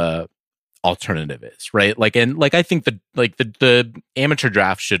what the alternative is, right? Like, and like I think the amateur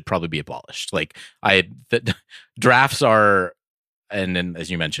draft should probably be abolished. Like, the drafts are, and then as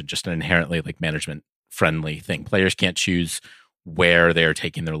you mentioned, just an inherently like management friendly thing. Players can't choose where they're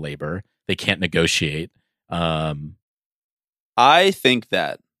taking their labor. They can't negotiate. I think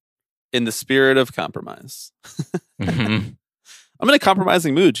that in the spirit of compromise, Mm-hmm. I'm in a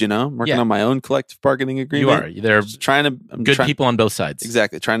compromising mood, I'm working on my own collective bargaining agreement. You are. They're good people on both sides.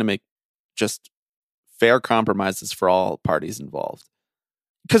 Exactly. Trying to make just fair compromises for all parties involved.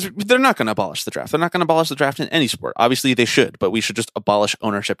 Because they're not going to abolish the draft. They're not going to abolish the draft in any sport. Obviously, they should, but we should just abolish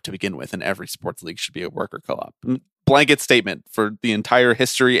ownership to begin with, and every sports league should be a worker co-op. Blanket statement for the entire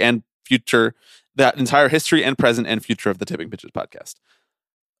history and future, that entire history and present and future of the Tipping Pitches podcast.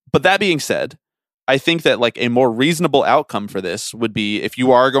 But that being said, I think that like a more reasonable outcome for this would be if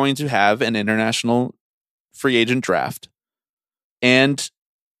you are going to have an international free agent draft and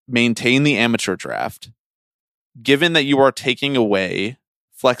maintain the amateur draft, given that you are taking away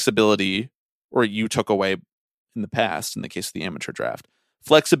flexibility, or you took away in the past, in the case of the amateur draft,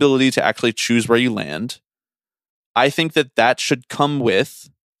 flexibility to actually choose where you land, I think that should come with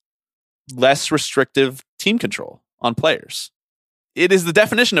less restrictive team control on players. It is the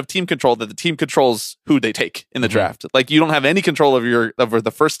definition of team control that the team controls who they take in the draft. Like, you don't have any control over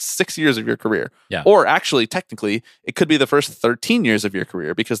the first 6 years of your career. Yeah. Or actually, technically, it could be the first 13 years of your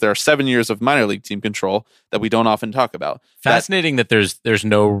career, because there are 7 years of minor league team control that we don't often talk about. Fascinating that there's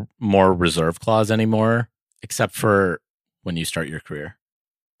no more reserve clause anymore, except for when you start your career.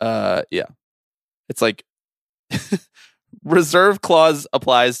 Yeah. It's like reserve clause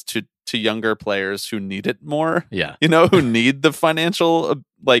applies to younger players who need it more. Yeah. Who need the financial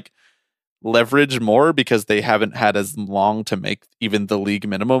leverage more because they haven't had as long to make even the league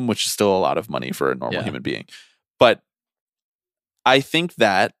minimum, which is still a lot of money for a normal human being. But I think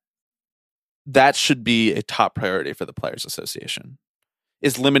that should be a top priority for the Players Association,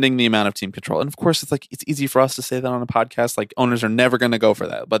 is limiting the amount of team control. And of course, it's easy for us to say that on a podcast. Like, owners are never going to go for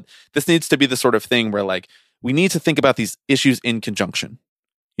that. But this needs to be the sort of thing where like we need to think about these issues in conjunction.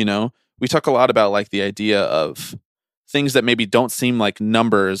 We talk a lot about like the idea of things that maybe don't seem like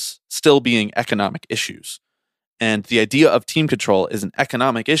numbers still being economic issues. And the idea of team control is an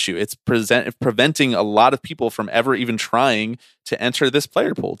economic issue. It's preventing a lot of people from ever even trying to enter this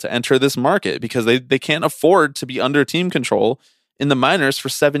player pool, to enter this market, because they can't afford to be under team control in the minors for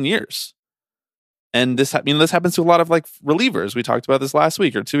 7 years. And this happens to a lot of like relievers. We talked about this last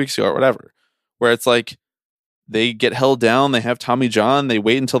week or 2 weeks ago or whatever, where it's like, they get held down, they have Tommy John, they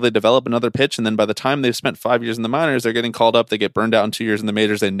wait until they develop another pitch, and then by the time they've spent 5 years in the minors, they're getting called up, they get burned out in 2 years in the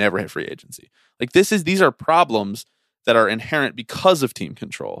majors, they never hit free agency. Like, these are problems that are inherent because of team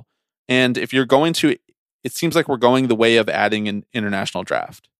control. And if you're going to, it seems like we're going the way of adding an international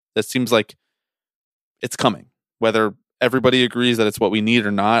draft. That seems like it's coming. Whether everybody agrees that it's what we need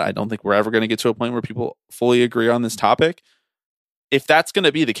or not, I don't think we're ever going to get to a point where people fully agree on this topic. If that's going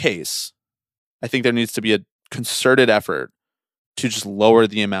to be the case, I think there needs to be a concerted effort to just lower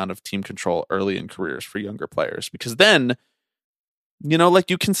the amount of team control early in careers for younger players, because then, like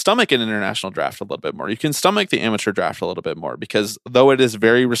you can stomach an international draft a little bit more. You can stomach the amateur draft a little bit more, because though it is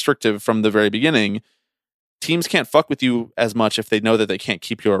very restrictive from the very beginning, teams can't fuck with you as much if they know that they can't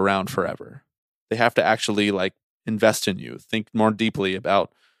keep you around forever. They have to actually invest in you, think more deeply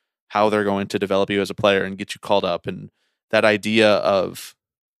about how they're going to develop you as a player and get you called up. And that idea of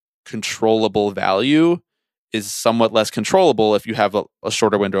controllable value is somewhat less controllable if you have a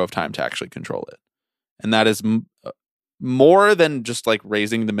shorter window of time to actually control it. And that is more than just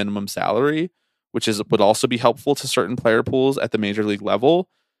raising the minimum salary, which would also be helpful to certain player pools at the major league level.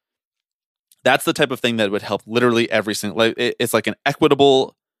 That's the type of thing that would help literally every single, it's like an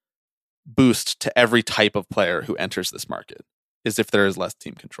equitable boost to every type of player who enters this market, is if there is less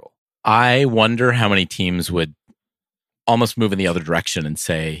team control. I wonder how many teams would almost move in the other direction and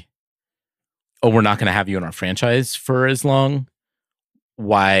say, oh, we're not going to have you in our franchise for as long.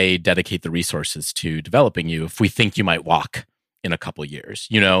 Why dedicate the resources to developing you if we think you might walk in a couple years?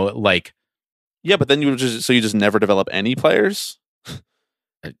 Yeah, but then you just never develop any players.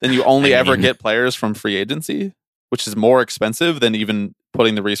 Then you only ever get players from free agency, which is more expensive than even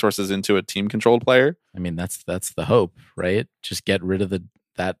putting the resources into a team controlled player. I mean, that's the hope, right? Just get rid of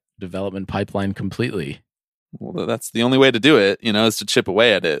that development pipeline completely. Well, that's the only way to do it, is to chip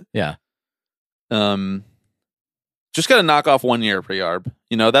away at it. Yeah. Just got to knock off 1 year pre-arb.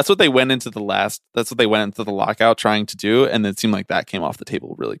 That's what they went into the lockout trying to do, and it seemed like that came off the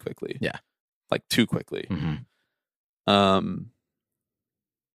table really quickly. Yeah. Too quickly. Mm-hmm.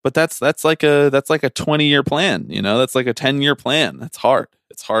 But that's like a 20-year plan, that's like a 10-year plan. That's hard.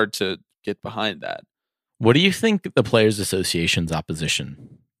 It's hard to get behind that. What do you think the Players Association's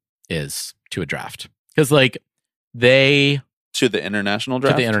opposition is to a draft? Because to the international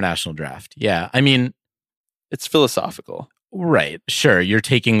draft? To the international draft. Yeah. I mean, it's philosophical. Right. Sure.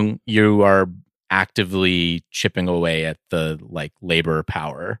 You are actively chipping away at the labor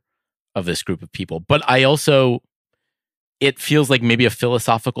power of this group of people. But it feels like maybe a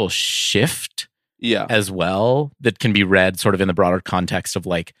philosophical shift as well that can be read sort of in the broader context of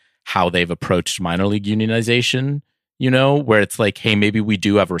how they've approached minor league unionization, where it's hey, maybe we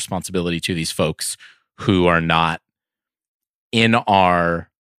do have a responsibility to these folks who are not our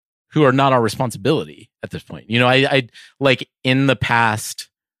responsibility at this point. I in the past,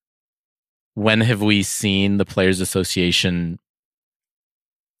 when have we seen the Players Association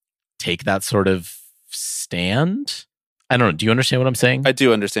take that sort of stand? I don't know. Do you understand what I'm saying? I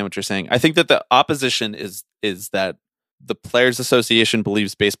do understand what you're saying. I think that the opposition is that the Players Association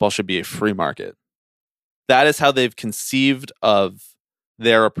believes baseball should be a free market. That is how they've conceived of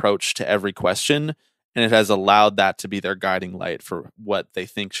their approach to every question, and it has allowed that to be their guiding light for what they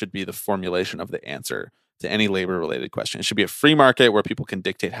think should be the formulation of the answer to any labor-related question. It should be a free market where people can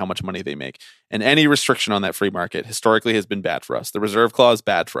dictate how much money they make. And any restriction on that free market historically has been bad for us. The reserve clause,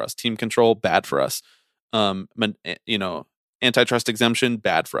 bad for us. Team control, bad for us. Antitrust exemption,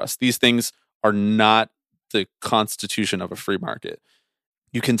 bad for us. These things are not the constitution of a free market.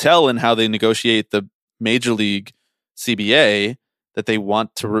 You can tell in how they negotiate the Major League CBA that they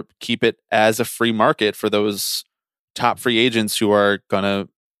want to keep it as a free market for those top free agents who are going to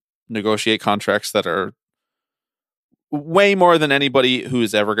negotiate contracts that are way more than anybody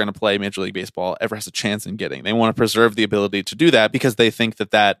who's ever going to play Major League Baseball ever has a chance in getting. They want to preserve the ability to do that because they think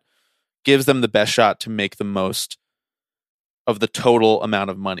that gives them the best shot to make the most of the total amount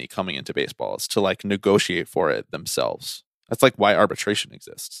of money coming into baseball, is to negotiate for it themselves. That's why arbitration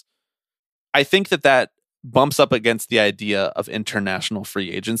exists. I think that bumps up against the idea of international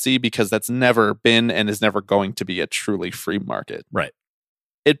free agency, because that's never been and is never going to be a truly free market. Right.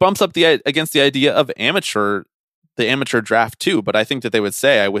 It bumps up against the idea of the amateur draft too, but I think that they would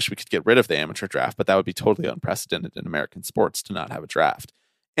say, I wish we could get rid of the amateur draft, but that would be totally unprecedented in American sports to not have a draft.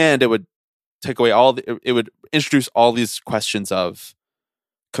 And it would take away it would introduce all these questions of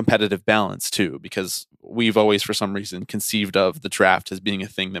competitive balance too, because we've always, for some reason, conceived of the draft as being a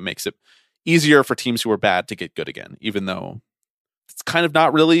thing that makes it easier for teams who are bad to get good again, even though it's kind of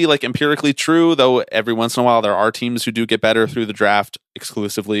not really empirically true, though every once in a while there are teams who do get better through the draft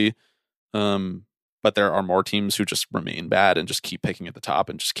exclusively. But there are more teams who just remain bad and just keep picking at the top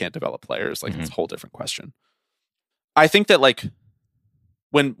and just can't develop players. It's a whole different question. I think that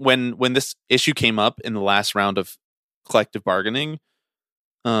when this issue came up in the last round of collective bargaining,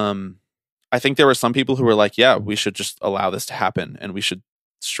 I think there were some people who were yeah, we should just allow this to happen and we should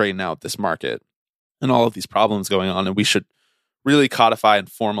straighten out this market. and all of these problems going on. And we should really codify and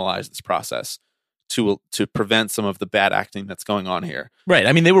formalize this process to prevent some of the bad acting that's going on here. Right.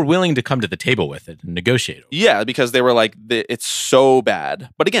 I mean, they were willing to come to the table with it and negotiate. Yeah, because they were like, it's so bad.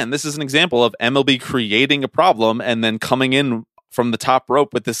 But again, this is an example of MLB creating a problem and then coming in from the top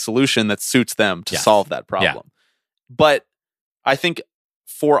rope with this solution that suits them to solve that problem. Yeah. But I think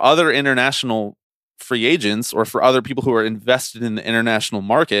for other international free agents or for other people who are invested in the international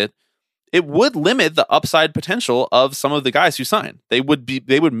market, it would limit the upside potential of some of the guys who sign. They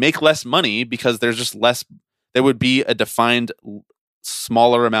would make less money because there's just less. There would be a defined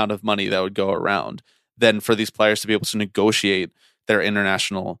smaller amount of money that would go around than for these players to be able to negotiate their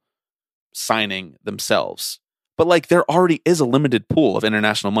international signing themselves. But like, there already is a limited pool of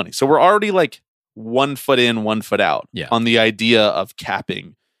international money, so we're already like 1 foot in, 1 foot out on the idea of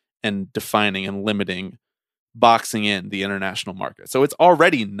capping and defining and limiting, boxing in the international market. So it's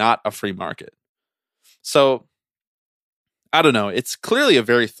already not a free market. So I don't know. It's clearly a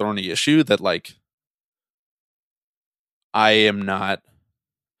very thorny issue that like that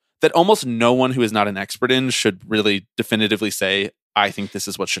almost no one who is not an expert in should really definitively say, I think this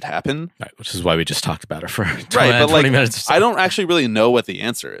is what should happen. Right, which is why we just talked about it for 20, right, but 20 like, minutes or so. I don't actually really know what the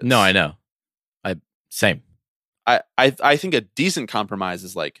answer is. No, I know. Same. I think a decent compromise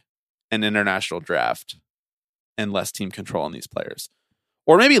is like an international draft and less team control on these players.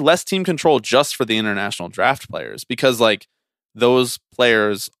 Or maybe less team control just for the international draft players, because like those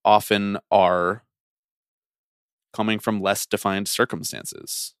players often are coming from less defined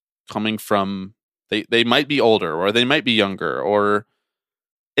circumstances, coming from they might be older or they might be younger, or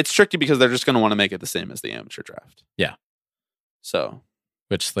it's tricky because they're just going to want to make it the same as the amateur draft. Yeah. So,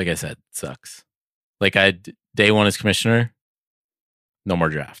 which, like I said, sucks. Like day one as commissioner, no more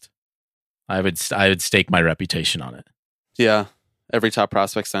draft. I would stake my reputation on it. Yeah. Every top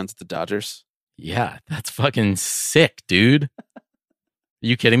prospect signs at the Dodgers. Yeah, that's fucking sick, dude. Are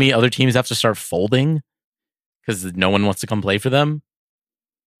you kidding me? Other teams have to start folding because no one wants to come play for them.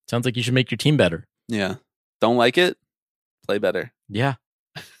 Sounds like you should make your team better. Yeah. Don't like it? Play better. Yeah.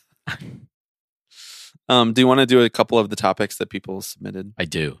 Do you want to do a couple of the topics that people submitted? I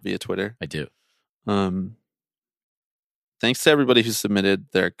do. Via Twitter? I do. Thanks to everybody who submitted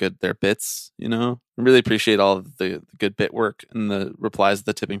their bits. I really appreciate all of the good bit work and the replies to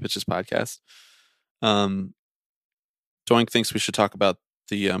the Tipping Pitches podcast. Doink thinks we should talk about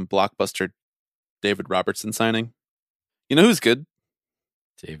the blockbuster David Robertson signing. You know who's good?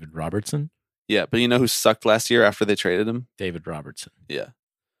 David Robertson? Yeah, but you know who sucked last year after they traded him? David Robertson. Yeah.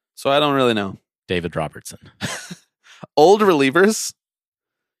 So I don't really know. David Robertson. Old relievers,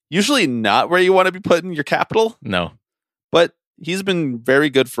 usually not where you want to be putting your capital. No. But he's been very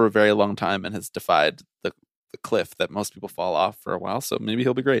good for a very long time and has defied the cliff that most people fall off for a while. So maybe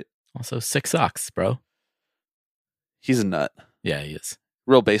he'll be great. Also, 6 socks, bro. He's a nut. Yeah, he is.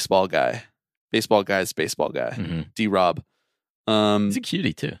 Real baseball guy. Baseball guy's baseball guy. Mm-hmm. D-Rob. He's a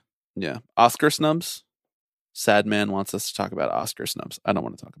cutie, too. Yeah. Oscar snubs. Sad man wants us to talk about Oscar snubs. I don't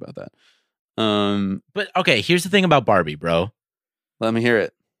want to talk about that. But okay, here's the thing about Barbie, bro. Let me hear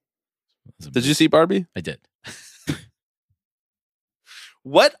it. Did you see Barbie? I did.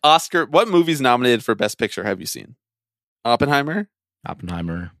 What movies nominated for Best Picture have you seen? Oppenheimer,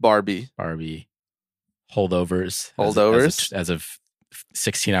 Barbie, Holdovers. As of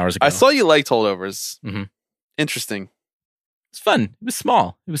 16 hours ago. I saw you liked Holdovers. Mm-hmm. Interesting. It's fun. It was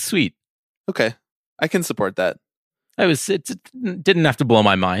small. It was sweet. Okay, I can support that. It didn't have to blow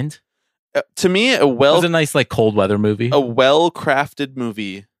my mind. To me, it was a nice like cold weather movie. A well-crafted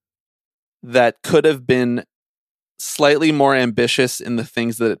movie that could have been slightly more ambitious in the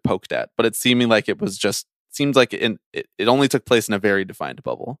things that it poked at, but it seemed like it only took place in a very defined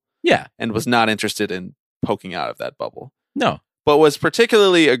bubble. Yeah. And was not interested in poking out of that bubble. No. But was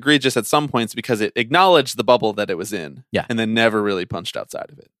particularly egregious at some points because it acknowledged the bubble that it was in. Yeah. And then never really punched outside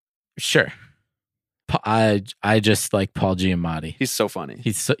of it. Sure. I just like Paul Giamatti. He's so funny.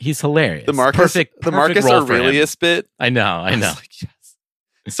 He's hilarious. The Marcus Aurelius bit. I know. Like, yes.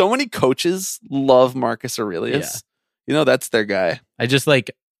 So many coaches love Marcus Aurelius. Yeah. That's their guy. I just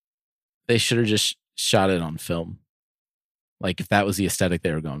like, they should have just shot it on film. Like if that was the aesthetic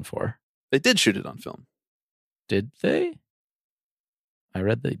they were going for. They did shoot it on film. Did they? I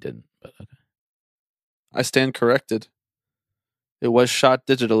read they didn't, but okay. I stand corrected. It was shot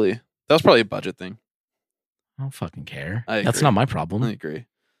digitally. That was probably a budget thing. I don't fucking care. That's not my problem. I agree.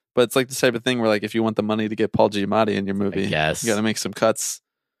 But it's like the type of thing where like if you want the money to get Paul Giamatti in your movie, you got to make some cuts.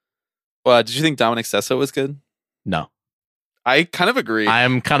 Well, did you think Dominic Sessa was good? No. I kind of agree.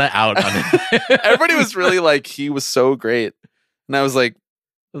 I'm kind of out on it. Everybody was really like, he was so great. And I was like,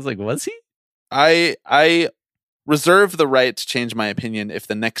 was he? I reserve the right to change my opinion if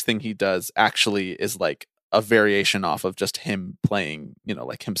the next thing he does actually is like a variation off of just him playing,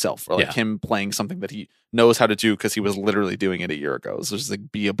 like himself, or like him playing something that he knows how to do because he was literally doing it a year ago. So just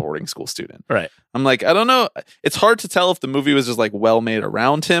like be a boarding school student. Right. I'm like, I don't know. It's hard to tell if the movie was just like well made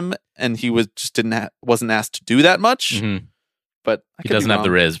around him and he was just wasn't asked to do that much. Mm-hmm. But he doesn't have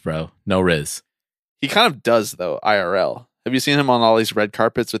the riz, bro. No riz. He kind of does though, IRL. Have you seen him on all these red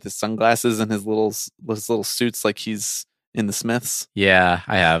carpets with his sunglasses and his little suits like he's in the Smiths? Yeah,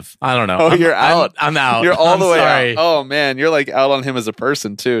 I have. I don't know. Oh, you're out. I'm out. You're all the way sorry. out. Oh man, you're like out on him as a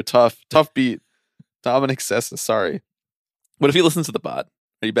person too. Tough beat. Dominic Sessa, sorry. What if he listens to the pod?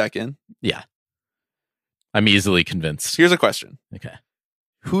 Are you back in? Yeah. I'm easily convinced. Here's a question. Okay.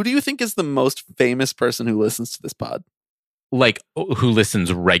 Who do you think is the most famous person who listens to this pod? Like, who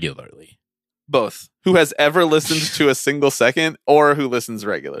listens regularly? Both. Who has ever listened to a single second or who listens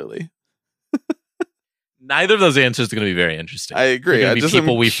regularly? Neither of those answers are going to be very interesting. I agree. They're gonna be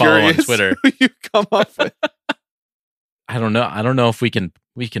people we follow on Twitter. Who you come up with. I don't know. I don't know if we can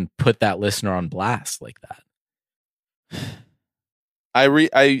put that listener on blast like that. I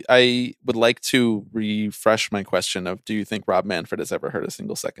would like to refresh my question of, do you think Rob Manfred has ever heard a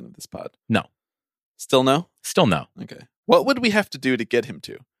single second of this pod? No. Still no? Still no. Okay. What would we have to do to get him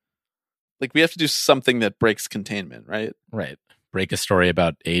to? Like, we have to do something that breaks containment, right? Right. Break a story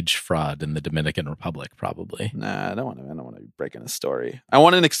about age fraud in the Dominican Republic, probably. Nah, I don't want to be breaking a story. I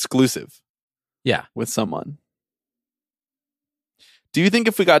want an exclusive. Yeah. With someone. Do you think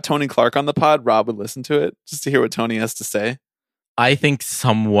if we got Tony Clark on the pod, Rob would listen to it just to hear what Tony has to say? I think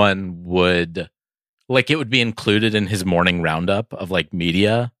someone would, like, it would be included in his morning roundup of like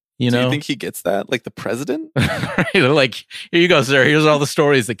media. Do you think he gets that? Like the president? Like, here you go, sir. Here's all the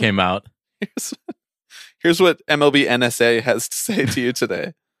stories that came out. Here's what MLB NSA has to say to you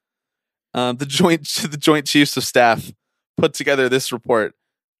today. The Joint Chiefs of Staff put together this report.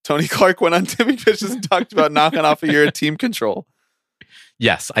 Tony Clark went on Timmy Pitches and talked about knocking off a year of team control.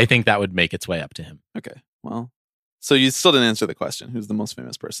 Yes, I think that would make its way up to him. Okay, well, so you still didn't answer the question. Who's the most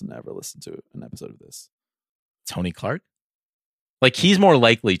famous person to ever listen to an episode of this? Tony Clark? Like, he's more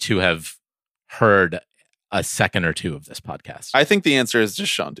likely to have heard a second or two of this podcast. I think the answer is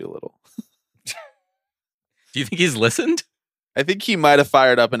just Sean Doolittle. Do you think he's listened? I think he might have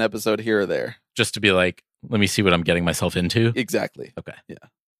fired up an episode here or there. Just to be like, let me see what I'm getting myself into? Exactly. Okay. Yeah.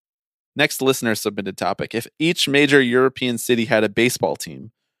 Next listener submitted topic. If each major European city had a baseball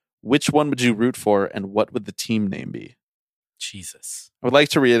team, which one would you root for and what would the team name be? Jesus. I would like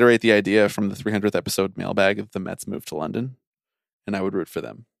to reiterate the idea from the 300th episode mailbag of the Mets move to London, and I would root for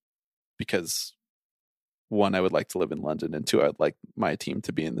them because, one, I would like to live in London, and two, I would like my team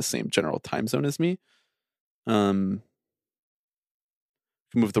to be in the same general time zone as me. Move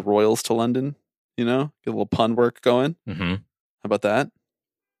the Royals to London, get a little pun work going. Mm-hmm. How about that?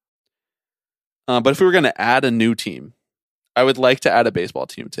 But if we were going to add a new team, I would like to add a baseball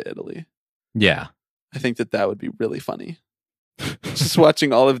team to Italy. Yeah. I think that would be really funny. Just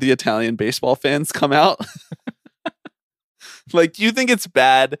watching all of the Italian baseball fans come out. Like, do you think it's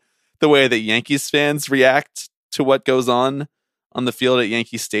bad the way that Yankees fans react to what goes on the field at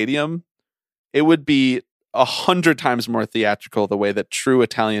Yankee Stadium? It would be 100 times more theatrical the way that true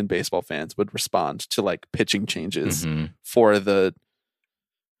Italian baseball fans would respond to like pitching changes for the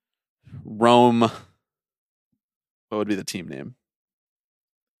Rome. What would be the team name?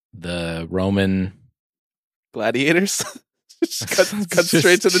 The Roman Gladiators. Just cut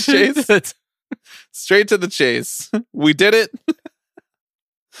straight to the chase. Straight to the chase. We did it.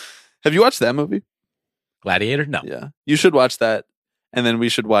 Have you watched that movie? Gladiator? No. Yeah. You should watch that. And then we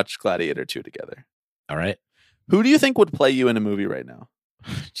should watch Gladiator 2 together. All right. Who do you think would play you in a movie right now?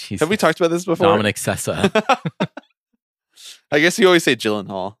 Jesus. Have we talked about this before? Dominic Sessa. I guess you always say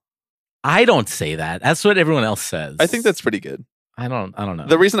Gyllenhaal. I don't say that. That's what everyone else says. I think that's pretty good. I don't know.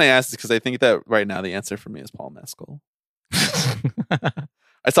 The reason I asked is because I think that right now the answer for me is Paul Mescal.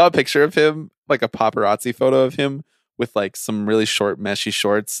 I saw a picture of him, like a paparazzi photo of him with like some really short, meshy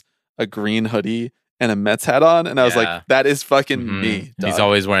shorts, a green hoodie, and a Mets hat on, and I was like, "That is fucking me." Dog. He's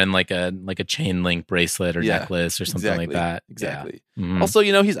always wearing like a chain link bracelet or necklace or something like that. Exactly. Yeah. Mm-hmm. Also,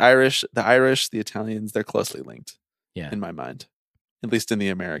 he's Irish. The Irish, the Italians, they're closely linked. Yeah, in my mind, at least in the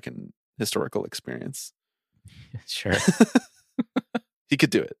American historical experience. Sure, he could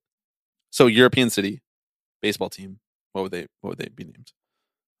do it. So, European city, baseball team. What would they be named?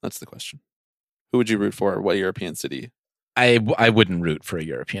 That's the question. Who would you root for? What European city? I wouldn't root for a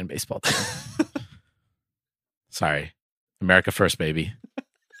European baseball team. Sorry. America first, baby.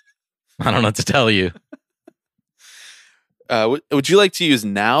 I don't know what to tell you. Would you like to use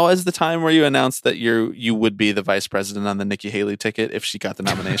now as the time where you announced that you would be the vice president on the Nikki Haley ticket if she got the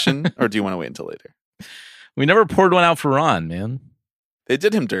nomination, or do you want to wait until later? We never poured one out for Ron, man. They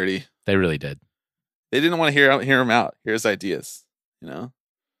did him dirty. They really did. They didn't want to hear him out. Hear his ideas. You know,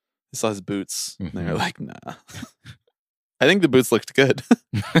 they saw his boots. And they were like, nah. I think the boots looked good.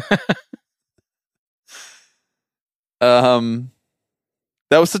 That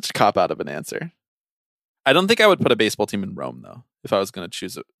was such a cop out of an answer. I don't think I would put a baseball team in Rome though. If I was going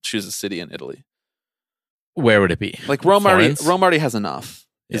to choose a city in Italy, where would it be? Like Rome Florence? already has enough.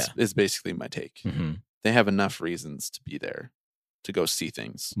 Yeah. Is basically my take. Mm-hmm. They have enough reasons to be there, to go see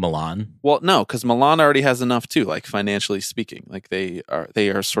things. Milan. Well, no, because Milan already has enough too. Like financially speaking, like they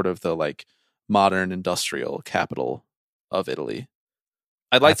are sort of the like modern industrial capital of Italy.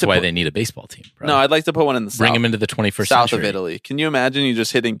 That's why they need a baseball team. Bro. No, I'd like to put one in the Bring south. them into the 21st south century. of Italy. Can you imagine you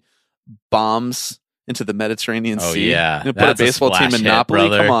just hitting bombs into the Mediterranean Oh, Sea? yeah. You put a That's a baseball team splash in hit, Napoli?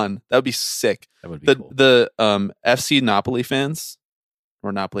 brother. Come on. That would be sick. That would be The cool. FC Napoli fans,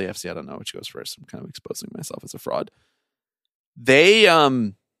 or Napoli FC, I don't know which goes first. I'm kind of exposing myself as a fraud. They're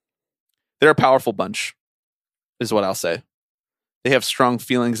a powerful bunch, is what I'll say. They have strong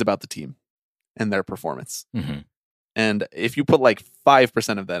feelings about the team and their performance. Mm-hmm. And if you put like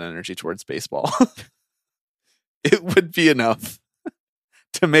 5% of that energy towards baseball, it would be enough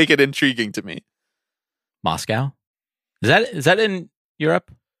to make it intriguing to me. Moscow? Is that in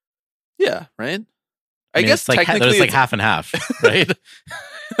Europe? Yeah, right? I mean, guess it's like, technically there's like it's- half and half, right?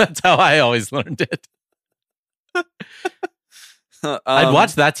 That's how I always learned it. I'd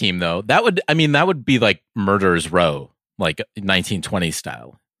watch that team though. That would be like Murderers Row, like 1920s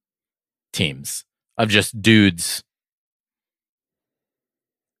style teams of just dudes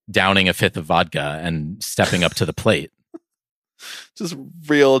downing a fifth of vodka and stepping up to the plate. just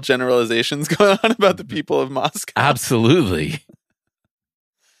real generalizations going on about the people of Moscow. Absolutely.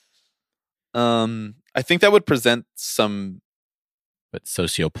 I think that would present some, But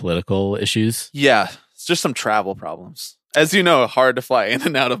socio-political issues? yeah, it's just some travel problems. As you know, hard to fly in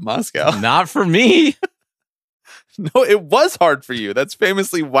and out of Moscow. Not for me. No, it was hard for you. That's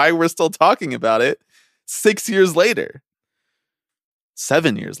famously why we're still talking about it 6 years later.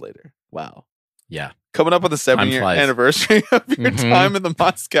 7 years later. Wow. Yeah. Coming up on the 7-year flies. anniversary of your Mhm. time in the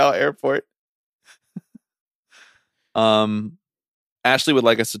Moscow airport. Ashley would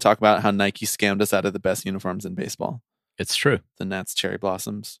like us to talk about how Nike scammed us out of the best uniforms in baseball. It's true. The Nats Cherry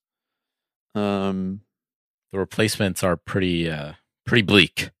Blossoms. The replacements are pretty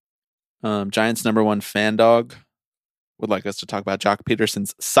bleak. Giants #1 fan dog would like us to talk about Jock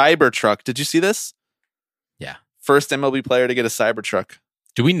Peterson's Cybertruck. Did you see this? Yeah. First MLB player to get a Cybertruck.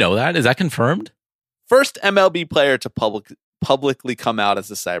 Do we know that? Is that confirmed? First MLB player to publicly come out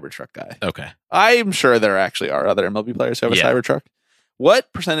as a Cybertruck guy. Okay. I'm sure there actually are other MLB players who have a Yeah. Cybertruck.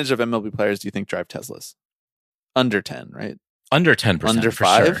 What percentage of MLB players do you think drive Teslas? Under 10, right? Under 10%. Under for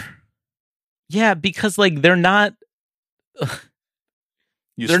 5? sure. Yeah, because like they're not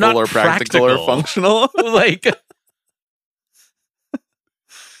Useful not or practical or practical. functional? like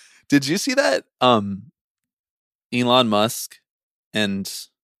Did you see that? Elon Musk and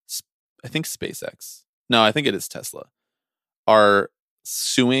I think SpaceX. No, I think it is Tesla. Are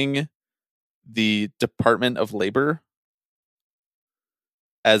suing the Department of Labor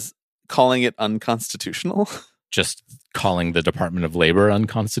as calling it unconstitutional. just calling the Department of Labor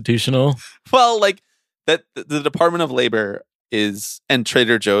unconstitutional. Well, like that the Department of Labor is, and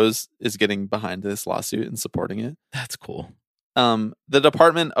Trader Joe's is getting behind this lawsuit and supporting it. That's cool. The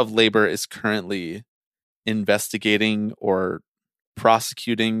Department of Labor is currently investigating or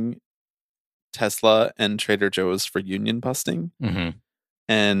prosecuting Tesla and Trader Joe's for union busting. Mm-hmm.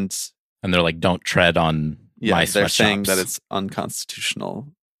 And they're like, don't tread on my they're saying sweatshops. that it's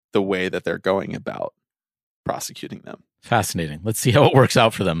unconstitutional the way that they're going about prosecuting them. Fascinating. Let's see how it works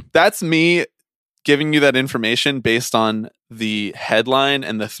out for them. That's me giving you that information based on the headline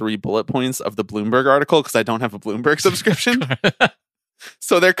and the 3 bullet points of the Bloomberg article, because I don't have a Bloomberg subscription.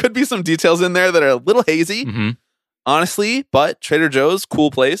 So there could be some details in there that are a little hazy, Mhm. honestly, but Trader Joe's, cool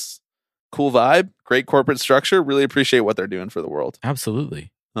place, cool vibe, great corporate structure. Really appreciate what they're doing for the world.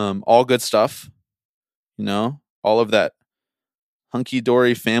 Absolutely. All good stuff. You know, all of that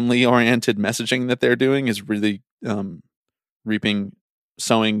hunky-dory, family-oriented messaging that they're doing is really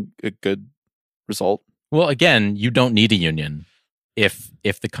sowing a good result. Well, again, you don't need a union if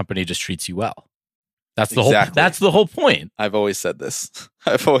the company just treats you well. That's the Exactly. whole. That's the whole point. I've always said this.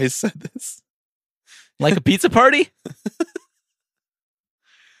 I've always said this. Like a pizza party.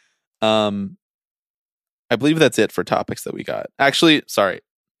 I believe that's it for topics that we got. Actually, sorry.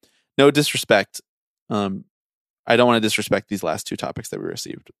 No disrespect. I don't want to disrespect these last 2 topics that we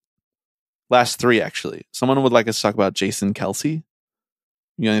received. Last 3, actually. Someone would like us to talk about Jason Kelsey.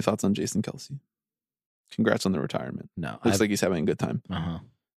 You got any thoughts on Jason Kelsey? Congrats on the retirement. No. Looks like he's having a good time.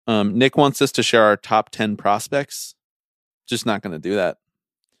 Uh-huh. Nick wants us to share our top 10 prospects. Just not going to do that.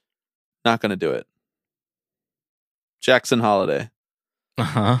 Not going to do it. Jackson Holiday.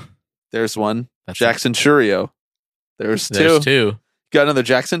 Uh-huh. There's one. That's Jackson Churio. There's 2. There's 2. Got another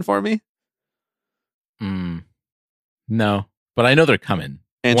Jackson for me? No, but I know they're coming.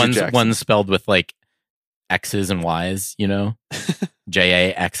 Andrew Jackson. One's spelled with like X's and Y's, you know?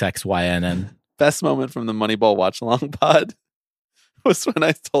 JAXXYNN. Best moment from the Moneyball watch along pod was when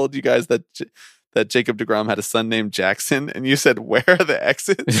I told you guys that Jacob deGrom had a son named Jackson, and you said, "Where are the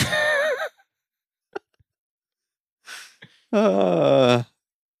X's?" And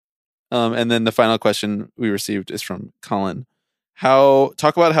then the final question we received is from Colin.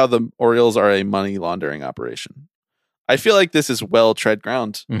 Talk about how the Orioles are a money laundering operation. I feel like this is well tread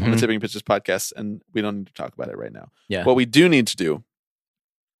ground on the Tipping Pitches podcast, and we don't need to talk about it right now. Yeah. What we do need to do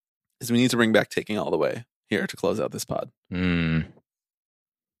is we need to bring back Taking All the Way here to close out this pod. We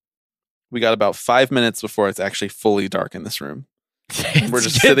got about 5 minutes before it's actually fully dark in this room. We're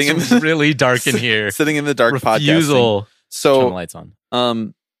just sitting in really dark in here. Sitting in the dark Refusal. podcasting. So turn the lights on.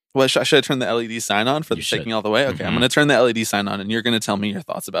 Well, should I turn the LED sign on for the Taking All the Way? Okay, I'm going to turn the LED sign on, and you're going to tell me your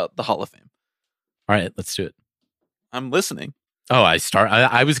thoughts about the Hall of Fame. All right, let's do it. I'm listening. Oh,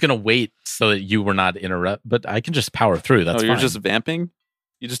 I was going to wait so that you were not interrupt, but I can just power through. That's you're fine. just vamping?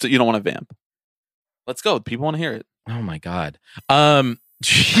 You don't want to vamp. Let's go. People want to hear it. Oh my God.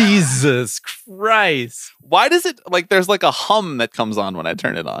 Jesus Christ. Why does it there's like a hum that comes on when I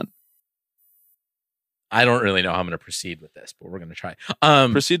turn it on? I don't really know how I'm going to proceed with this, but we're going to try.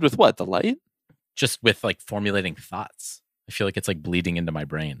 Proceed with what? The light? Just with formulating thoughts. I feel like it's bleeding into my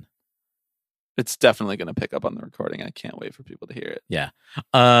brain. It's definitely going to pick up on the recording. I can't wait for people to hear it. Yeah.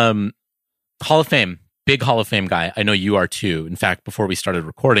 Hall of Fame. Big Hall of Fame guy. I know you are too. In fact, before we started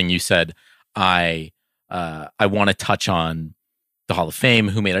recording, you said, I want to touch on the Hall of Fame,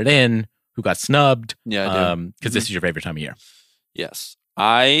 who made it in, who got snubbed. Yeah, because this is your favorite time of year. Yes.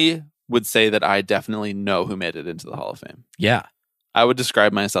 I would say that I definitely know who made it into the Hall of Fame. Yeah. I would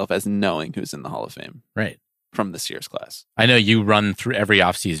describe myself as knowing who's in the Hall of Fame. Right. From this year's class. I know you run through every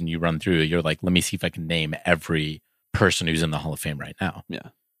offseason, you're like, let me see if I can name every person who's in the Hall of Fame right now.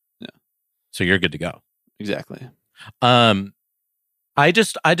 Yeah. Yeah. So you're good to go. Exactly. I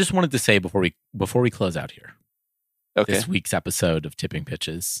just wanted to say before we close out here. Okay. This week's episode of Tipping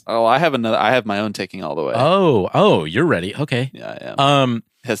Pitches. Oh, I have my own Taking All the Way. Oh, you're ready. Okay. Yeah, I am.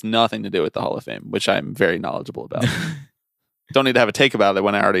 It has nothing to do with the Hall of Fame, which I'm very knowledgeable about. Don't need to have a take about it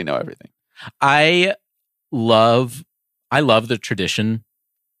when I already know everything. I love the tradition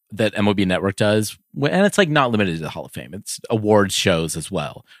that MLB Network does, and it's not limited to the Hall of Fame. It's awards shows as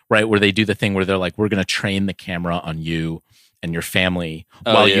well, right? Where they do the thing where they're like, we're going to train the camera on you and your family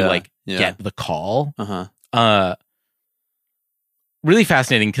while you get the call. Really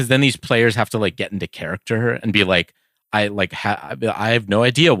fascinating, because then these players have to get into character and be like, I have no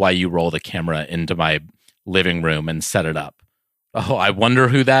idea why you roll the camera into my living room and set it up. Oh, I wonder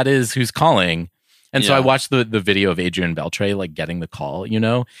who that is, who's calling. And so I watched the video of Adrian Beltre getting the call,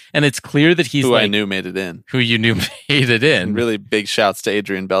 and it's clear that he's I knew made it in. Who you knew made it in. Really big shouts to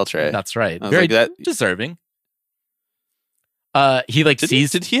Adrian Beltre. That's right. Very deserving. He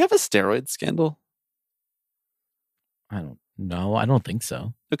Did he have a steroid scandal? I don't know. I don't think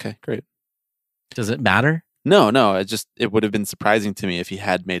so. Okay, great. Does it matter? No. It would have been surprising to me if he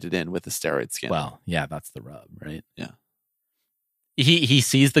had made it in with a steroid scandal. Well, yeah, that's the rub, right? Yeah. He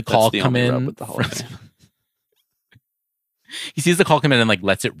sees the call come in. With the Hall of Fame. He sees the call come in and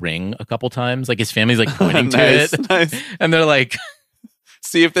lets it ring a couple times. His family's pointing to it. Nice. And they're like,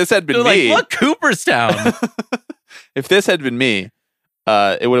 see, if this had been me. Look, Cooperstown. If this had been me,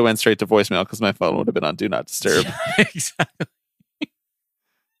 it would have went straight to voicemail because my phone would have been on Do Not Disturb. Exactly.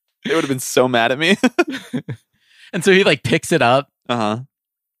 They would have been so mad at me. And so he picks it up. And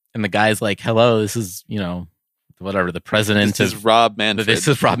the guy's like, hello, this is, whatever, the president This is Rob Manfred. This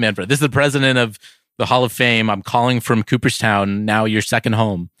is Rob Manfred. This is the president of the Hall of Fame. I'm calling from Cooperstown. Now your second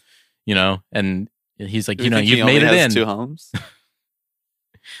home, and he's like, you've made it in. 2 homes.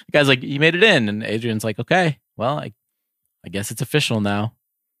 The guy's like, you made it in. And Adrian's like, okay, well, I guess it's official now.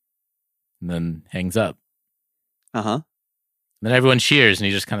 And then hangs up. And then everyone cheers and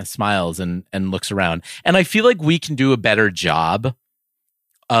he just kind of smiles and looks around. And I feel like we can do a better job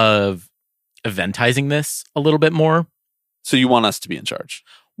of eventizing this a little bit more. So you want us to be in charge?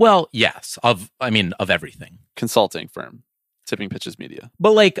 Well, yes. Of everything. Consulting firm. Tipping Pitches Media.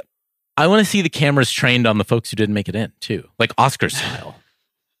 But I want to see the cameras trained on the folks who didn't make it in, too. Like Oscar style.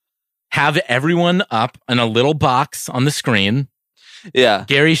 Have everyone up in a little box on the screen. Yeah.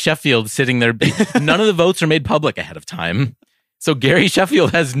 Gary Sheffield sitting there. None of the votes are made public ahead of time. So Gary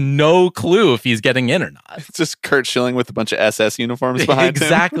Sheffield has no clue if he's getting in or not. It's just Kurt Schilling with a bunch of SS uniforms behind him.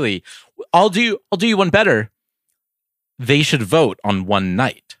 Exactly. I'll do you one better. They should vote on one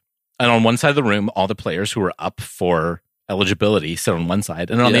night. And on one side of the room, all the players who are up for eligibility sit on one side.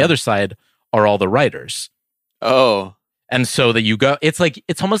 And on the other side are all the writers. Oh. And so that you go, it's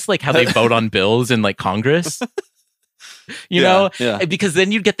almost like how they vote on bills in like Congress. You know, because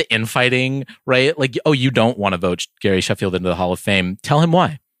then you'd get the infighting, right? Like, oh, you don't want to vote Gary Sheffield into the Hall of Fame. Tell him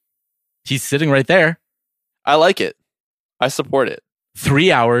why. He's sitting right there. I like it. I support it.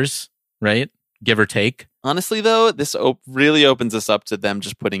 3 hours, right? Give or take. Honestly, though, this really opens us up to them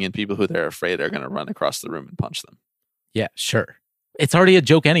just putting in people who they're afraid are going to run across the room and punch them. Yeah, sure. It's already a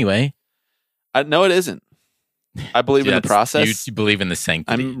joke anyway. No, it isn't. I believe in the process. You believe in the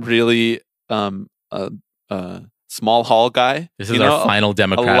sanctity. I'm really small hall guy. This is our final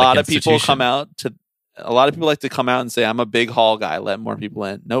democratic A lot of institution. people like to come out and say, I'm a big hall guy. Let more people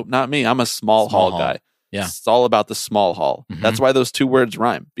in. Nope, not me. I'm a small hall guy. Yeah. It's all about the small hall. Mm-hmm. That's why those two words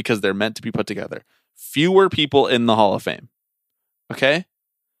rhyme, because they're meant to be put together. Fewer people in the Hall of Fame. Okay?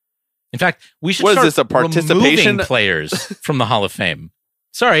 In fact, we should What is start this, a participation removing players from the Hall of Fame.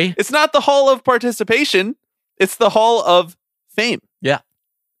 Sorry. It's not the Hall of Participation. It's the Hall of Fame. Yeah.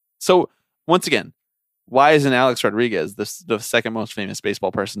 So, once again, why isn't Alex Rodriguez the second most famous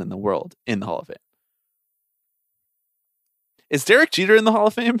baseball person in the world in the Hall of Fame? Is Derek Jeter in the Hall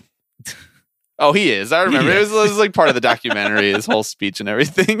of Fame? Oh, he is. I remember. It was like part of the documentary, his whole speech and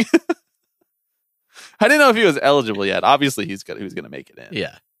everything. I didn't know if he was eligible yet. Obviously, he was going to make it in.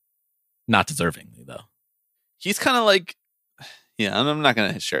 Yeah. Not deservingly, though. He's kind of like, yeah, I'm not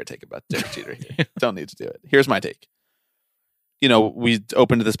going to share a take about Derek Jeter here. Don't need to do it. Here's my take. You know, we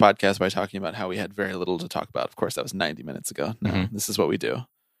opened this podcast by talking about how we had very little to talk about. Of course, that was 90 minutes ago. No, This is what we do.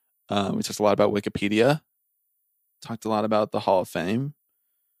 We talked a lot about Wikipedia. Talked a lot about the Hall of Fame.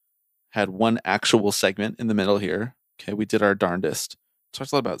 Had one actual segment in the middle here. Okay, we did our darndest.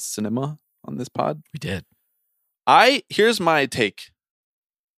 Talked a lot about cinema on this pod. We did. Here's my take.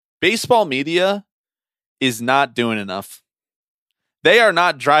 Baseball media is not doing enough. They are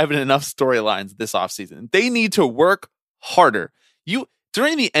not driving enough storylines this offseason. They need to work harder.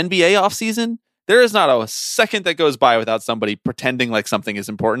 During the NBA offseason, there is not a second that goes by without somebody pretending like something is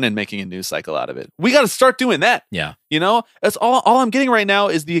important and making a news cycle out of it. We got to start doing that. Yeah. You know, that's all I'm getting right now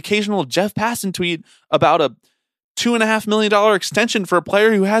is the occasional Jeff Passan tweet about a $2.5 million extension for a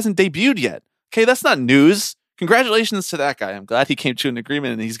player who hasn't debuted yet. Okay, that's not news. Congratulations to that guy. I'm glad he came to an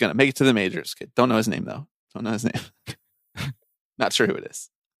agreement and he's going to make it to the majors. Okay, don't know his name, though. Don't know his name. Not sure who it is.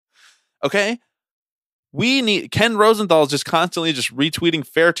 Okay? We need Ken Rosenthal's just constantly just retweeting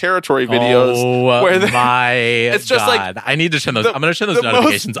fair territory videos. Oh where my it's just God. like I need to turn those. I'm going to turn those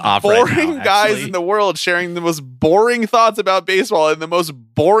notifications off right now. Boring guys in the world sharing the most boring thoughts about baseball in the most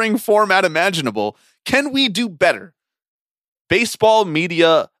boring format imaginable. Can we do better? Baseball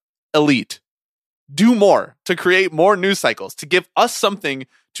media elite. Do more to create more news cycles, to give us something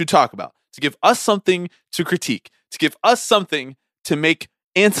to talk about, to give us something to critique, to give us something to make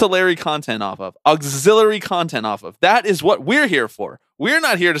ancillary content off of, auxiliary content off of. That is what we're here for. We're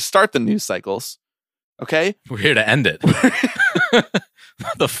not here to start the news cycles. Okay? We're here to end it.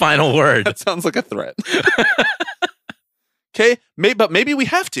 The final word. That sounds like a threat. Okay? But maybe we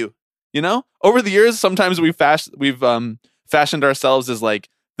have to. You know? Over the years, sometimes we've fashioned ourselves as like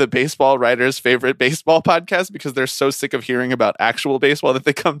the baseball writer's favorite baseball podcast because they're so sick of hearing about actual baseball that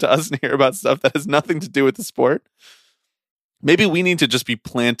they come to us and hear about stuff that has nothing to do with the sport. Maybe we need to just be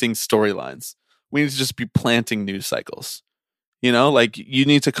planting storylines. We need to just be planting news cycles. You know, like you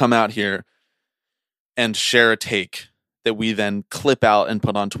need to come out here and share a take that we then clip out and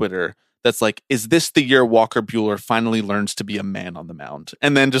put on Twitter. That's like, is this the year Walker Buehler finally learns to be a man on the mound?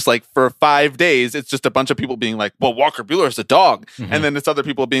 And then just like for 5 days, it's just a bunch of people being like, well, Walker Buehler's a dog. Mm-hmm. And then it's other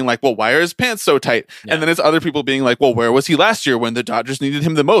people being like, well, why are his pants so tight? Yeah. And then it's other people being like, well, where was he last year when the Dodgers needed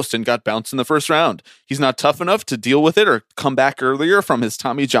him the most and got bounced in the first round? He's not tough enough to deal with it or come back earlier from his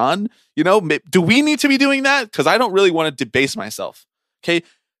Tommy John. You know, do we need to be doing that? Because I don't really want to debase myself. Okay.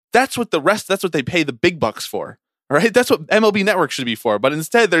 That's what they pay the big bucks for. Right? That's what MLB Network should be for. But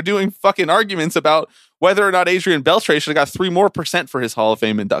instead, they're doing fucking arguments about whether or not Adrian Beltre should have got 3% more for his Hall of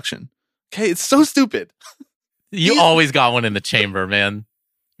Fame induction. Okay, it's so stupid. You always got one in the chamber, man.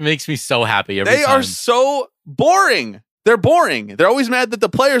 It makes me so happy every time. They are so boring. They're boring. They're always mad that the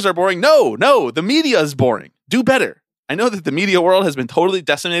players are boring. No, the media is boring. Do better. I know that the media world has been totally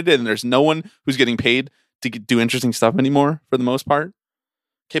decimated and there's no one who's getting paid to do interesting stuff anymore for the most part.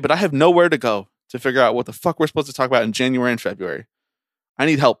 Okay, but I have nowhere to go to figure out what the fuck we're supposed to talk about in January and February. I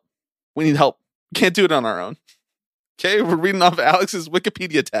need help. We need help. We can't do it on our own. Okay, we're reading off Alex's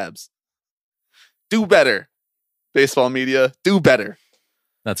Wikipedia tabs. Do better, baseball media. Do better.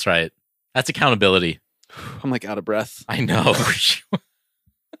 That's right. That's accountability. I'm like out of breath. I know.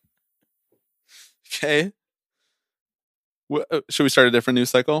 Okay. Should we start a different news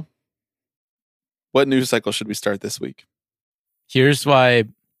cycle? What news cycle should we start this week? Here's why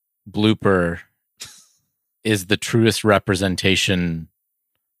Blooper is the truest representation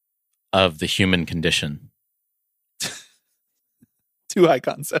of the human condition. Too high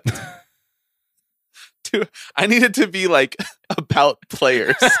concept. I need it to be like about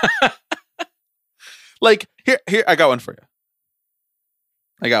players. Like here, I got one for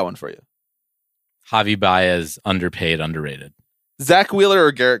you. Javi Baez, underpaid, underrated. Zach Wheeler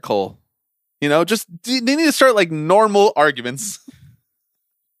or Garrett Cole? You know, just they need to start like normal arguments.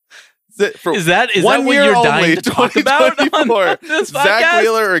 Is that what you're dying to talk about on this podcast? Zach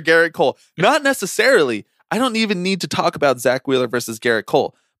Wheeler or Garrett Cole? Not necessarily. I don't even need to talk about Zach Wheeler versus Garrett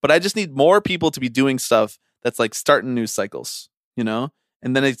Cole, but I just need more people to be doing stuff that's like starting news cycles, you know?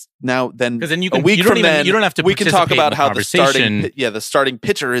 And then it's then then a week from then you don't have to we can talk about how the conversation. starting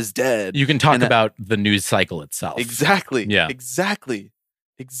pitcher is dead. You can talk about the news cycle itself. Exactly. Yeah. Exactly.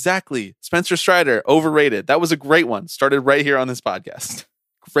 Spencer Strider, overrated. That was a great one. Started right here on this podcast.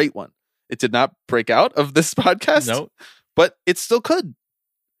 Great one. It did not break out of this podcast. No. But it still could.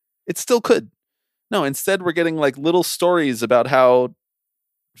 No, instead we're getting like little stories about how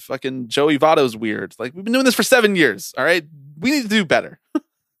fucking Joey Votto's weird. Like, we've been doing this for 7 years. All right. We need to do better.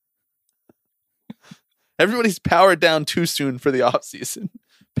 Everybody's powered down too soon for the offseason.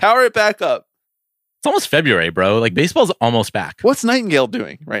 Power it back up. It's almost February, bro. Like, baseball's almost back. What's Nightingale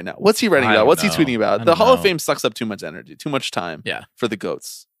doing right now? What's he writing about? What's he tweeting about? The Hall of Fame sucks up too much energy, too much time for the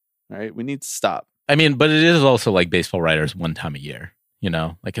GOATs. All right. We need to stop. I mean, but it is also like baseball writers one time a year, you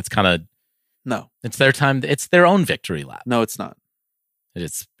know? Like, it's kind of... No. It's their time. It's their own victory lap. No, it's not.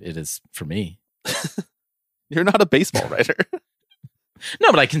 It is for me. You're not a baseball writer.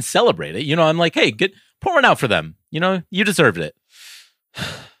 No, but I can celebrate it. You know, I'm like, hey, pour one out for them. You know, you deserved it.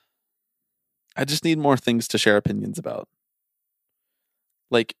 I just need more things to share opinions about.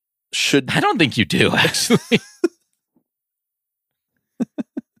 Like, I don't think you do, actually.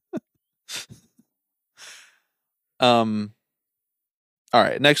 All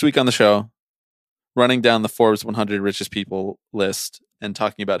right. Next week on the show, running down the Forbes 100 richest people list and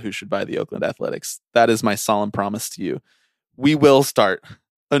talking about who should buy the Oakland Athletics. That is my solemn promise to you. We will start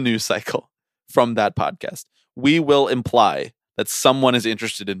a news cycle from that podcast. We will imply that someone is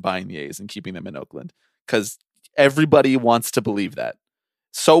interested in buying the A's and keeping them in Oakland because everybody wants to believe that.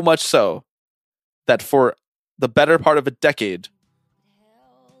 So much so that for the better part of a decade,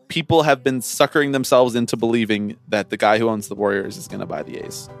 people have been suckering themselves into believing that the guy who owns the Warriors is going to buy the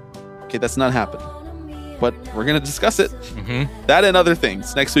A's. Okay, that's not happening. But we're going to discuss it. Mm-hmm. That and other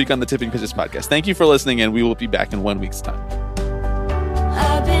things next week on the Tipping Pitches podcast. Thank you for listening, and we will be back in 1 week's time.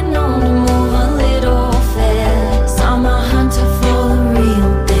 I've been known to move a little fast. I'm a hunter for the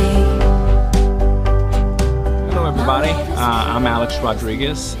real thing. Hello, everybody. I'm Alex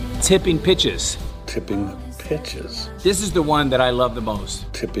Rodriguez. Tipping Pitches. Tipping Pitches. This is the one that I love the most.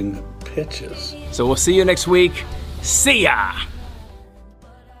 Tipping Pitches. So we'll see you next week. See ya!